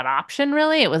have that option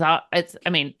really. It was all it's I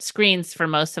mean, screens for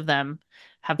most of them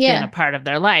have been a Yeah. part of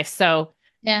their life. So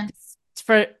Yeah.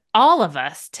 for all of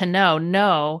us to know,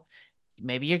 no,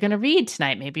 maybe you're going to read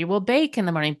tonight, maybe we'll bake in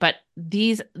the morning, but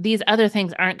these other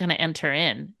things aren't going to enter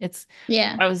in. It's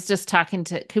Yeah. I was just talking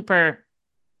to Cooper,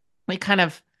 we kind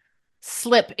of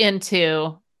slip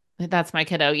into that's my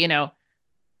kiddo,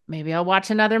 maybe I'll watch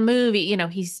another movie.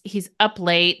 He's up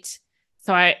late.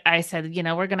 So I said,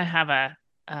 we're gonna have a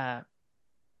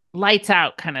lights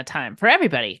out kind of time for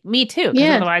everybody. Me too, because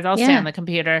Yeah. otherwise I'll stay on Yeah. the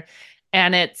computer.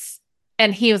 And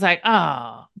and he was like,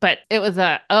 oh, but it was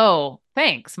oh,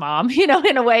 thanks, mom, in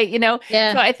a way. So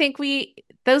Yeah. I think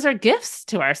those are gifts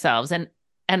to ourselves. And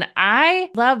I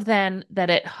love then that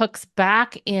it hooks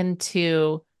back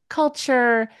into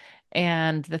culture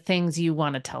and the things you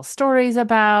want to tell stories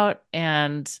about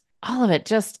and all of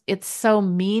it it's so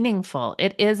meaningful.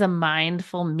 It is a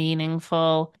mindful,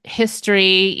 meaningful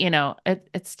history,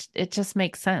 it just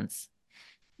makes sense.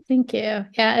 Thank you. Yeah,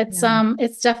 Yeah.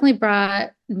 it's definitely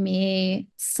brought me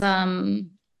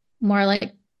some more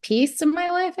like peace in my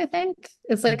life, I think.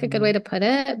 It's like a good way Hmm. to put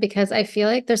it because I feel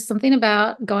like there's something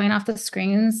about going off the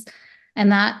screens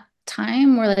and that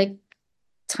time where like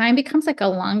time becomes like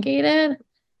elongated.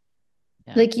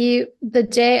 Yeah. Like the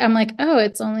day I'm like, oh,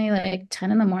 it's only like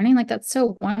 10 in the morning. Like that's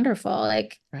so wonderful.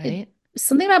 Right.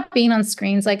 Something about being on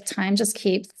screens, like time just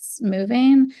keeps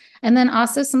moving. And then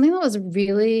also something that was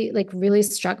really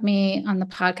struck me on the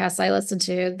podcast I listened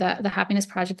to, the Happiness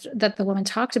Project that the woman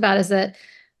talked about, is that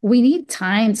we need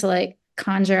time to like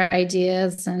conjure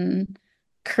ideas and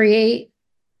create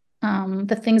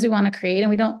the things we want to create, and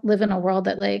we don't live in a world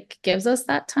that like gives us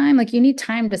that time. Like you need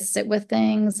time to sit with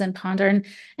things and ponder,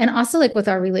 and also like with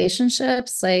our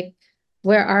relationships, like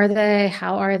where are they,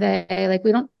 how are they, like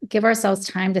we don't give ourselves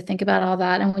time to think about all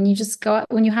that. And when you just go,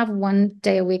 when you have one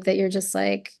day a week that you're just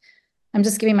like, I'm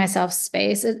just giving myself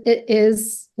space, it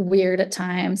is weird at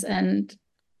times, and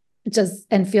just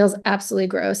and feels absolutely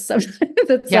gross. Sometimes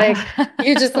it's like Yeah.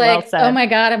 you're just Well like, oh said. my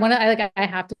God, I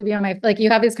have to be on my, like you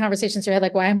have these conversations here,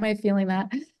 like, why am I feeling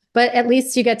that? But at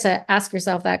least you get to ask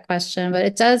yourself that question. But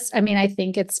it does, I mean, I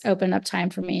think it's opened up time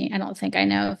for me. I don't think I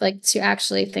know, like to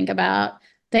actually think about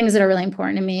things that are really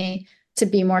important to me, to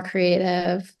be more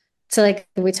creative, to like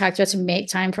we talked about, to make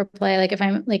time for play. Like if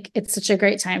I'm like, it's such a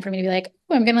great time for me to be like,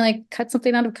 oh, I'm gonna like cut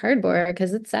something out of cardboard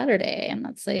because it's Saturday and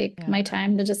that's like Yeah. my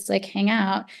time to just like hang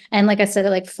out. And like I said, it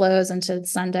like flows into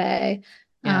Sunday.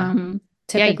 Yeah. Yeah. You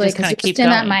Typically, just because kind of you're just keep in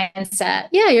that going. mindset.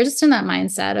 Yeah, you're just in that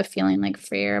mindset of feeling like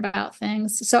freer about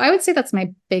things. So I would say that's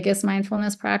my biggest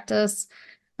mindfulness practice.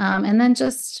 And then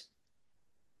just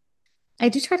I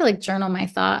do try to like journal my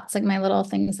thoughts, like my little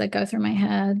things that go through my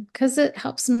head, because it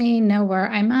helps me know where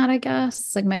I'm at, I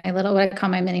guess. Like my little, what I call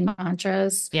my mini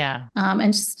mantras. Yeah.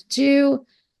 And just do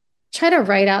try to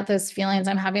write out those feelings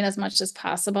I'm having as much as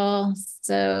possible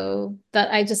so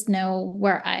that I just know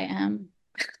where I am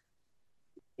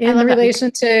I in love that.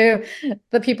 relation to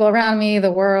the people around me,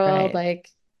 the world, Right. like,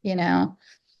 you know.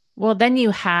 Well, then you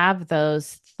have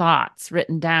those thoughts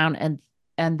written down,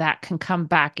 and that can come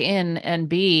back in and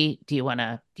be, do you want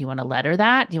to letter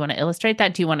that? Do you want to illustrate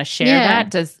that? Do you want to share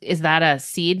that? Yeah. Is that a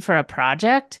seed for a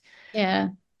project? Yeah.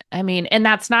 I mean, and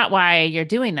that's not why you're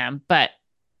doing them, but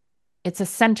it's a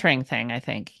centering thing, I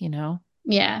think, Yeah.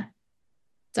 I love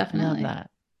Definitely. that.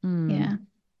 Mm. Yeah.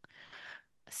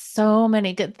 So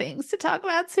many good things to talk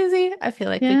about, Susie. I feel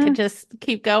like we could Yeah. just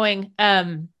keep going.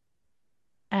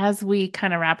 As we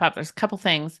kind of wrap up, there's a couple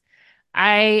things.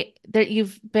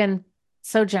 You've been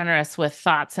so generous with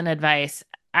thoughts and advice.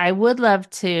 I would love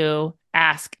to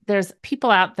ask, there's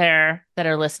people out there that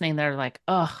are listening, they're like,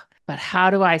 oh, but how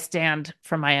do I stand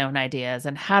for my own ideas?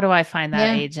 And how do I find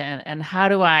that Yeah. agent? And how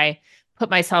do I put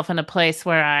myself in a place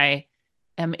where I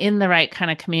am in the right kind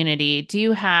of community? Do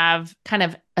you have kind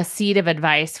of a seed of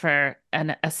advice for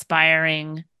an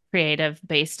aspiring creative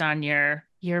based on your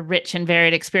rich and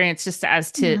varied experience, just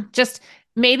as to Yeah. just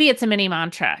maybe it's a mini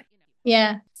mantra.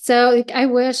 Yeah. So like, I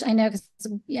wish I know, because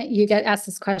you get asked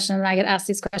this question and I get asked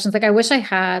these questions. Like I wish I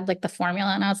had like the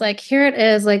formula and I was like, here it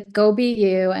is, like go be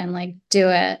you and like do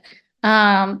it.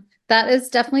 That is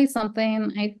definitely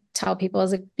something I tell people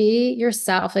is like be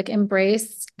yourself, like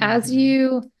embrace as Mhm.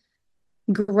 you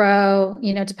grow,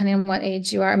 depending on what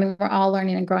age you are. I mean, we're all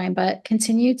learning and growing, but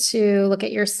continue to look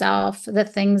at yourself, the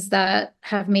things that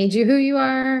have made you who you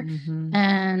are Mhm.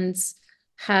 and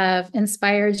have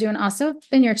inspired you, and also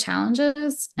been your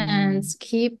challenges, and Mm.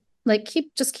 keep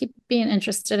being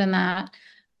interested in that.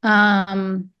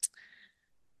 Um,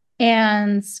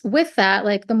 and with that,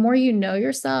 like the more you know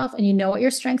yourself and you know what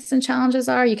your strengths and challenges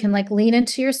are, you can like lean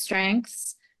into your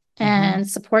strengths Mhm. and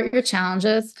support your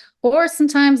challenges. Or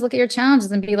sometimes look at your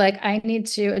challenges and be like, I need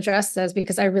to address this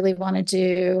because I really want to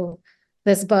do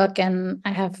this book. And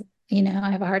I have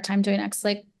a hard time doing X.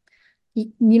 Like,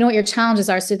 you know what your challenges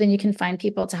are. So then you can find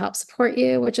people to help support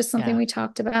you, which is something Yeah. we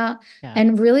talked about. Yeah.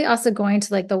 And really also going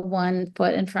to like the one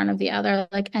foot in front of the other,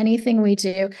 like anything we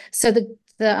do. So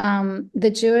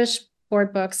the Jewish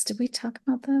board books, did we talk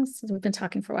about this? We've been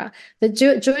talking for a while. The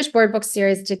Jewish board book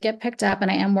series did get picked up,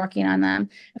 and I am working on them.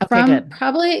 Okay, From good.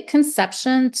 probably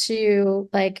conception to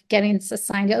like getting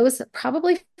assigned, it was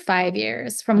probably 5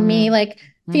 years from me Mm. like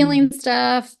feeling Mm.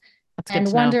 stuff That's good and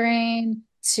to know. wondering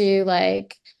to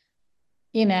like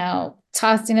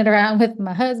tossing it around with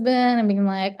my husband and being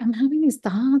like, I'm having these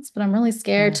thoughts, but I'm really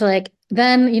scared, Yeah. to like,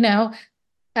 then,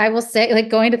 I will say like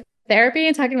going to therapy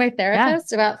and talking to my Yeah.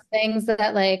 therapist about things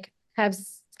that like have,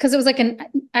 because it was like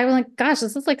I was like, gosh,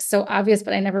 this is like so obvious,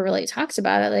 but I never really talked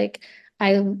about it. Like,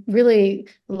 I really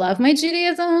love my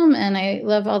Judaism and I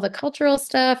love all the cultural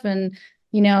stuff, and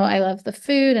I love the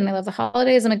food and I love the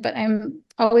holidays. I'm like, but I'm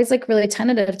always like really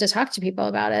tentative to talk to people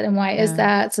about it. And why is Yeah.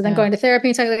 that? So then Yeah. going to therapy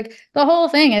and talking, like the whole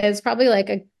thing is probably like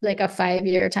a 5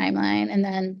 year timeline. And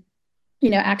then,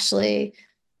 actually,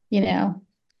 you know,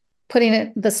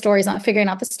 putting the stories on, figuring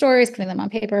out the stories, putting them on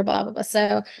paper, blah, blah, blah.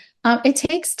 So It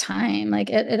takes time. Like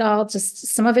it all just,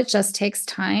 some of it just takes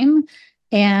time.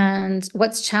 And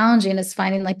what's challenging is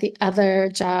finding like the other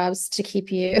jobs to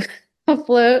keep you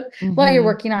afloat while you're Hmm.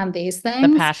 working on these The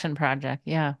things. passion project.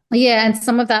 Yeah. Yeah, and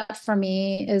some of that for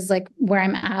me is like where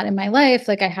I'm at in my life.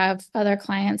 Like I have other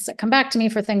clients that come back to me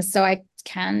for things so I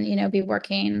can, be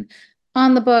working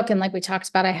on the book. And like we talked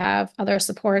about, I have other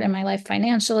support in my life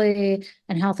financially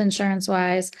and health insurance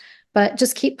wise. But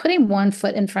just keep putting one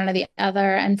foot in front of the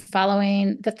other and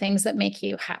following the things that make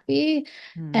you happy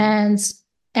Hmm.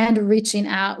 and reaching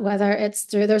out, whether it's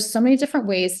through, there's so many different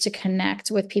ways to connect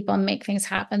with people and make things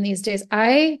happen these days.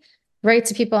 I write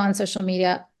to people on social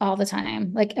media all the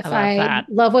time. Like I if love I that.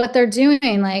 love what they're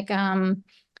doing, like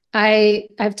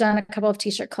I've done a couple of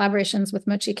t-shirt collaborations with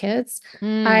Mochi Kids.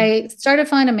 Mm. I started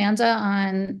following Amanda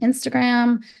on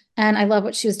Instagram and I love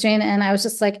what she was doing. And I was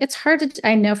just like, it's hard to,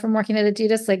 I know from working at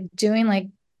Adidas, like doing like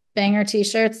banger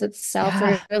t-shirts that sell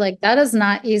through, Yeah. like that is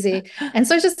not easy. And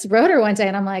so I just wrote her one day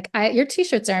and I'm like, your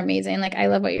t-shirts are amazing. Like I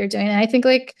love what you're doing. And I think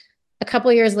like a couple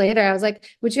of years later, I was like,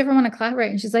 would you ever want to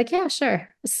collaborate? And she's like, yeah, sure.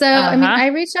 So, I mean, Uh-huh. I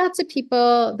reach out to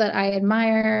people that I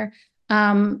admire.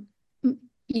 Um,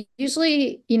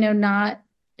 Usually, not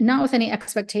with any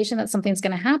expectation that something's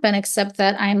going to happen, except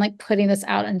that I'm like putting this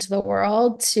out into the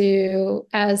world to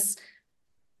as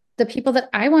the people that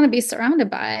I want to be surrounded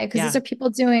by, because these Yeah. are people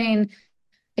doing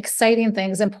exciting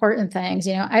things, important things.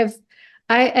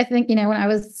 I think, when I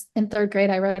was in third grade,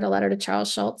 I wrote a letter to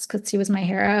Charles Schultz because he was my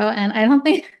hero. And I don't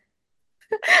think,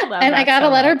 I love and I that got a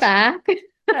so letter much. back.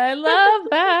 I love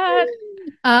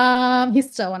that.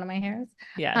 He's still one of my heroes.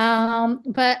 Yes.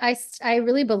 But I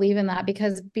really believe in that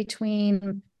because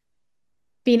between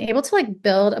being able to like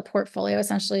build a portfolio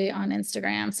essentially on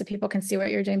Instagram so people can see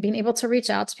what you're doing, being able to reach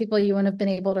out to people you wouldn't have been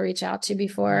able to reach out to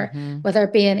before, Hmm. whether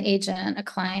it be an agent, a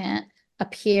client, a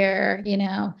peer,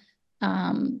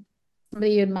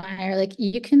 somebody you admire, like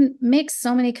you can make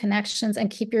so many connections and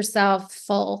keep yourself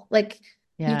full. Like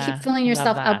you keep Yeah. filling I love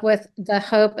yourself up that. with the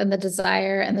hope and the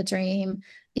desire and the dream.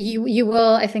 You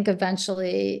will, I think,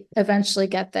 eventually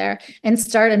get there and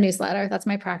start a newsletter. That's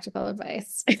my practical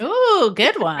advice. Ooh,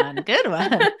 good one. Good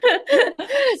one.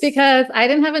 Because I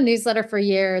didn't have a newsletter for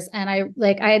years and I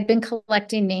had been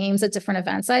collecting names at different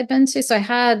events I'd been to. So I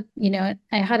had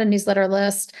a newsletter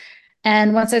list.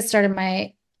 And once I started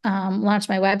launched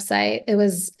my website, it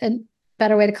was a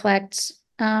better way to collect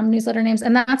newsletter names.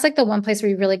 And that's like the one place where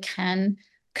you really can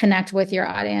connect with your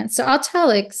audience. So I'll tell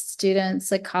like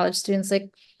students, like college students, like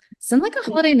send like a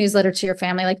holiday newsletter to your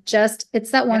family. Like just,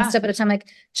 it's that one Yeah. step at a time. Like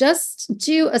just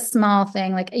do a small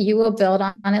thing. Like you will build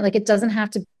on it. Like it doesn't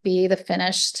have to be the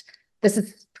finished, this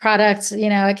is product,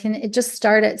 it just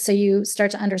start it so you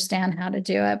start to understand how to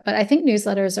do it. But I think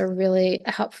newsletters are really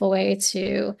a helpful way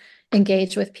to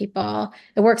engage with people.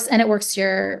 It works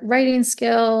your writing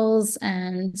skills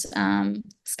and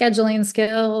scheduling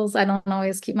skills. I don't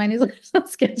always keep my newsletters on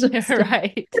schedule You're still,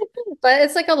 right. but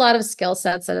it's like a lot of skill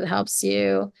sets that it helps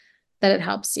you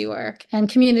work. And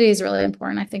community is really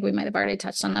important. I think we might have already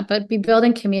touched on that, but be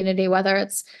building community, whether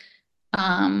it's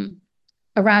um,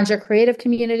 around your creative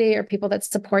community or people that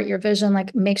support your vision,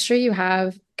 like make sure you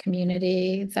have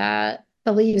community that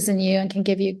believes in you and can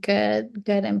give you good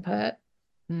input.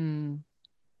 Hmm.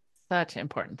 Such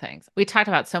important things. We talked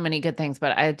about so many good things,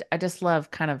 but I just love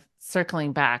kind of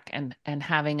circling back and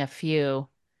having a few,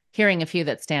 hearing a few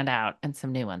that stand out and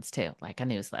some new ones too, like a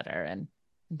newsletter and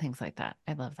things like that.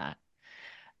 I love that.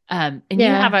 And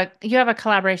Yeah, you have a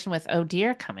collaboration with Oh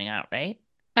Dear coming out, right? Is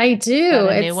I that do.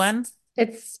 a new one?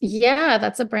 Yeah,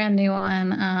 that's a brand new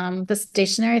one. The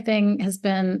stationery thing has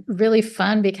been really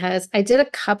fun because I did a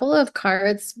couple of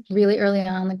cards really early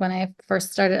on, like when I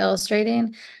first started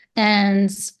illustrating, and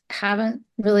haven't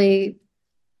really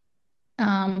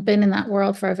been in that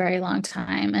world for a very long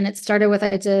time. And it started with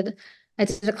I did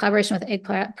a collaboration with Egg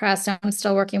Press. So I'm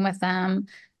still working with them.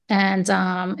 And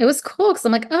it was cool because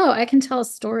I'm like, oh, I can tell a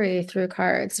story through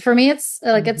cards. For me, it's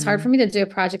hard Hmm. for me to do a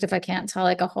project if I can't tell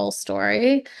like a whole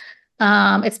story.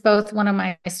 It's both one of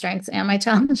my strengths and my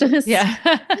challenges Yeah.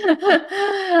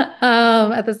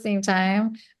 at the same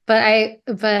time. But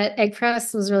Egg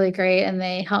Press was really great and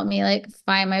they helped me like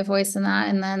find my voice in that.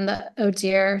 And then the Oh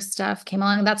Dear stuff came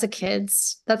along. That's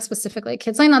specifically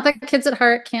kids. Like not that kids at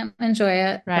heart can't enjoy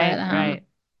it, but Right, right.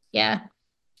 yeah.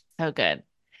 So good.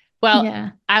 Well,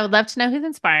 Yeah. I would love to know who's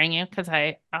inspiring you because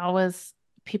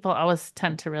people always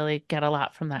tend to really get a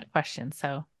lot from that question.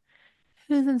 So,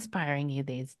 who's inspiring you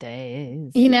these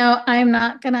days? I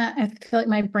feel like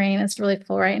my brain is really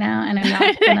full right now, and I'm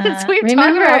not gonna We've talked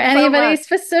remember about so anybody much.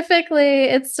 specifically.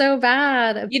 It's so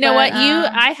bad. You know But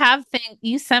what? I have thing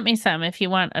you sent me some if you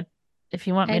want me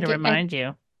to I remind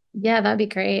you. Yeah, that'd be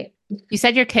great. You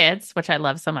said your kids, which I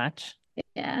love so much.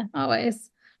 Yeah, always.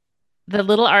 The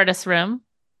little artist room.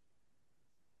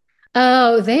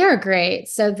 Oh, they are great.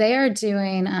 So they're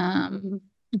doing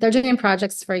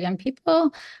projects for young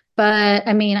people. But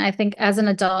I mean, I think as an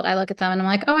adult, I look at them and I'm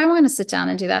like, oh, I want to sit down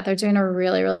and do that. They're doing a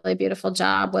really, really beautiful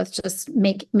job with just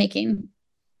making.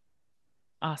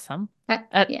 Awesome.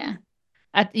 Uh, Yeah.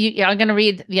 yeah, I'm going to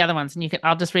read the other ones and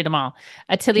I'll just read them all.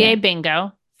 Atelier Yeah.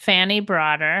 Bingo, Fanny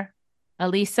Broader,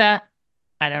 Elisa,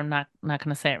 I'm not going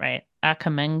to say it right.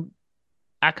 Akamangan,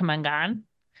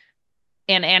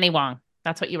 and Annie Wong.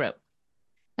 That's what you wrote.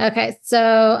 Okay. So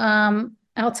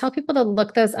I'll tell people to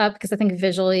look those up because I think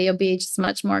visually you'll be just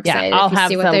much more Yeah, excited I'll if you see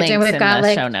have what the they're doing. links We've in got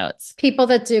the show like notes. people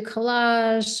that do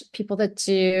collage, people that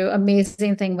do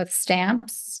amazing thing with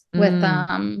stamps, with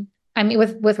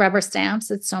rubber stamps.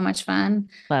 It's so much fun.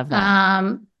 Love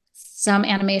that. Some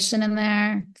animation in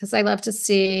there because I love to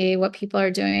see what people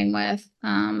are doing with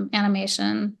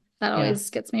animation. That Yeah. always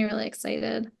gets me really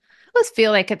excited. I always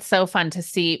feel like it's so fun to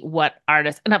see what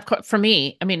artists, and of course, for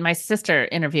me, I mean, my sister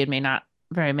interviewed me not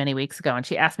very many weeks ago, and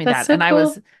she asked me That's that, so and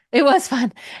cool. it was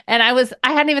fun, and I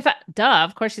hadn't even thought, duh,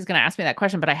 of course she's going to ask me that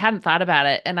question, but I hadn't thought about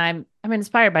it, and I'm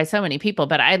inspired by so many people,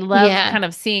 but I love Yeah. kind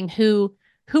of seeing who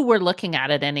we're looking at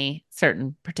any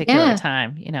certain particular Yeah.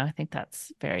 time. I think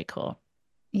that's very cool.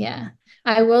 Yeah.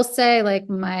 I will say, like,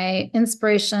 my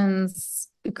inspirations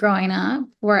growing up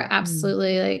were Mm.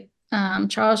 absolutely like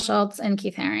Charles Schultz and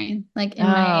Keith Haring. Like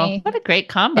Oh, what a great in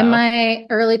combo. my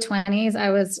early 20s,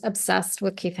 I was obsessed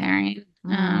with Keith Haring.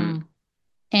 Mm.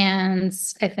 And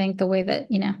I think the way that,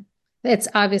 it's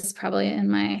obvious probably in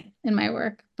my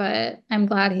work, but I'm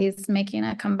glad he's making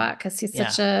a comeback because he's Yeah,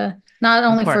 such a not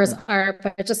only for his important. art,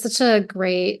 but just such a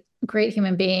great, great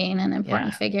human being and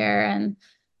important Yeah, figure. And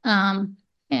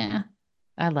yeah.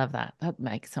 I love that. That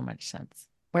makes so much sense.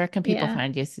 Where can people Yeah.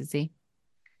 find you, Suzy?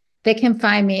 They can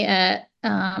find me at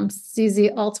Suzy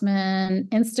Ultman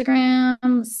Instagram,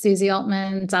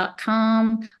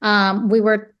 suzyultman.com. We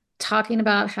were talking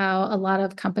about how a lot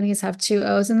of companies have two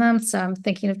O's in them. So I'm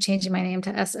thinking of changing my name to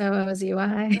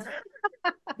SOOZY.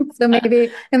 So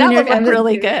maybe in the That near would look end,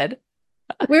 really good.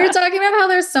 we were talking about how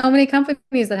there's so many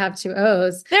companies that have two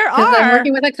O's There because I'm are.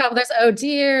 working with a couple. There's Oh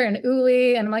Dear and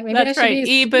Uli, and I'm like, maybe I That's should right.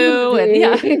 be Ebu and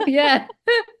yeah. Suzy. Yeah.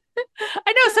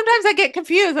 I know sometimes I get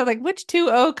confused. I'm like, which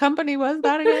 2O company was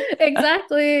that again?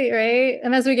 Exactly, right?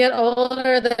 And as we get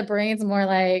older, the brain's more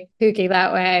like kooky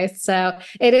that way. So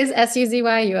it is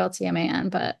SUZYULTMAN,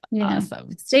 but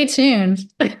Awesome. stay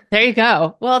tuned. There you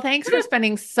go. Well, thanks for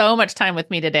spending so much time with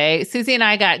me today. Suzy and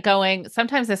I got going.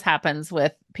 Sometimes this happens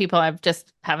with people I've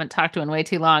just haven't talked to in way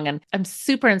too long. And I'm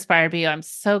super inspired by you. I'm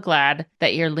so glad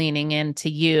that you're leaning into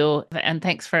you. And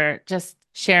thanks for just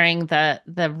sharing the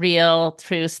real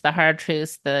truths, the hard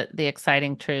truths, the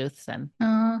exciting truths. And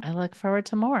I look forward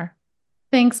to more.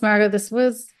 Thanks, Margot. This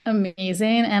was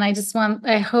amazing. And I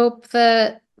hope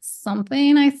that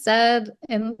something I said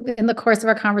in the course of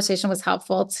our conversation was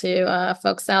helpful to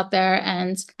folks out there.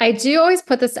 And I do always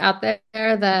put this out there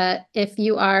that if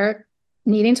you are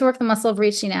needing to work the muscle of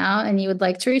reaching out and you would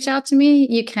like to reach out to me,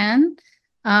 you can.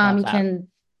 Love You that.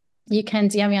 can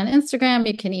DM me on Instagram.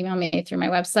 You can email me through my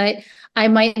website.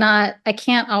 I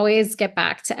can't always get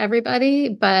back to everybody,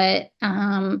 but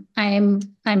I'm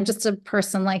just a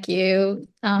person like you,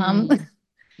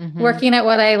 Mm-hmm. working at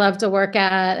what I love to work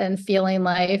at and feeling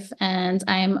life. And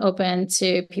I'm open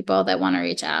to people that want to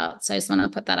reach out. So I just want to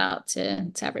put that out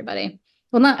to everybody.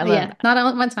 Well, I love not all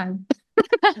at one time.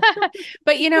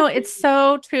 But it's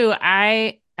so true.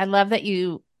 I love that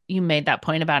you made that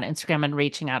point about Instagram and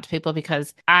reaching out to people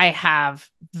because I have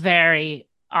very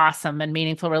awesome and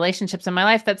meaningful relationships in my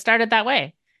life that started that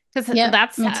way. Because Yeah,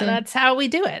 me too. that's how we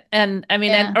do it. And I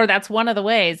mean, Yeah. or that's one of the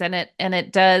ways. And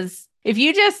it does, if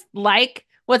you just like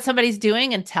what somebody's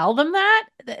doing and tell them that,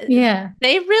 Yeah.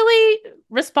 they really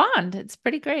respond. It's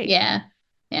pretty great. Yeah.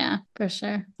 Yeah, for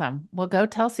sure. Well, go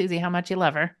tell Suzy how much you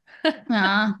love her.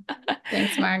 Aw,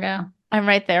 thanks, Margot. I'm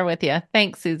right there with you.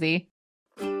 Thanks, Suzy.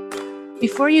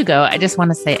 Before you go, I just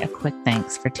want to say a quick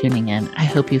thanks for tuning in. I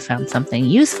hope you found something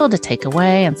useful to take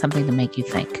away and something to make you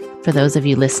think. For those of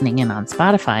you listening in on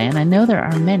Spotify, and I know there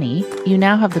are many, you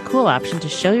now have the cool option to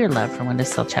show your love for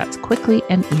Windowsill Chats quickly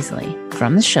and easily.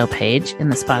 From the show page in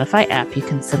the Spotify app, you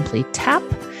can simply tap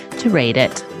to rate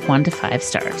it 1 to 5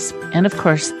 stars. And of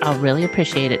course, I'll really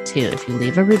appreciate it too if you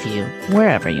leave a review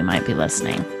wherever you might be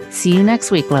listening. See you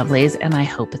next week, lovelies, and I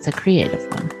hope it's a creative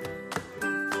one.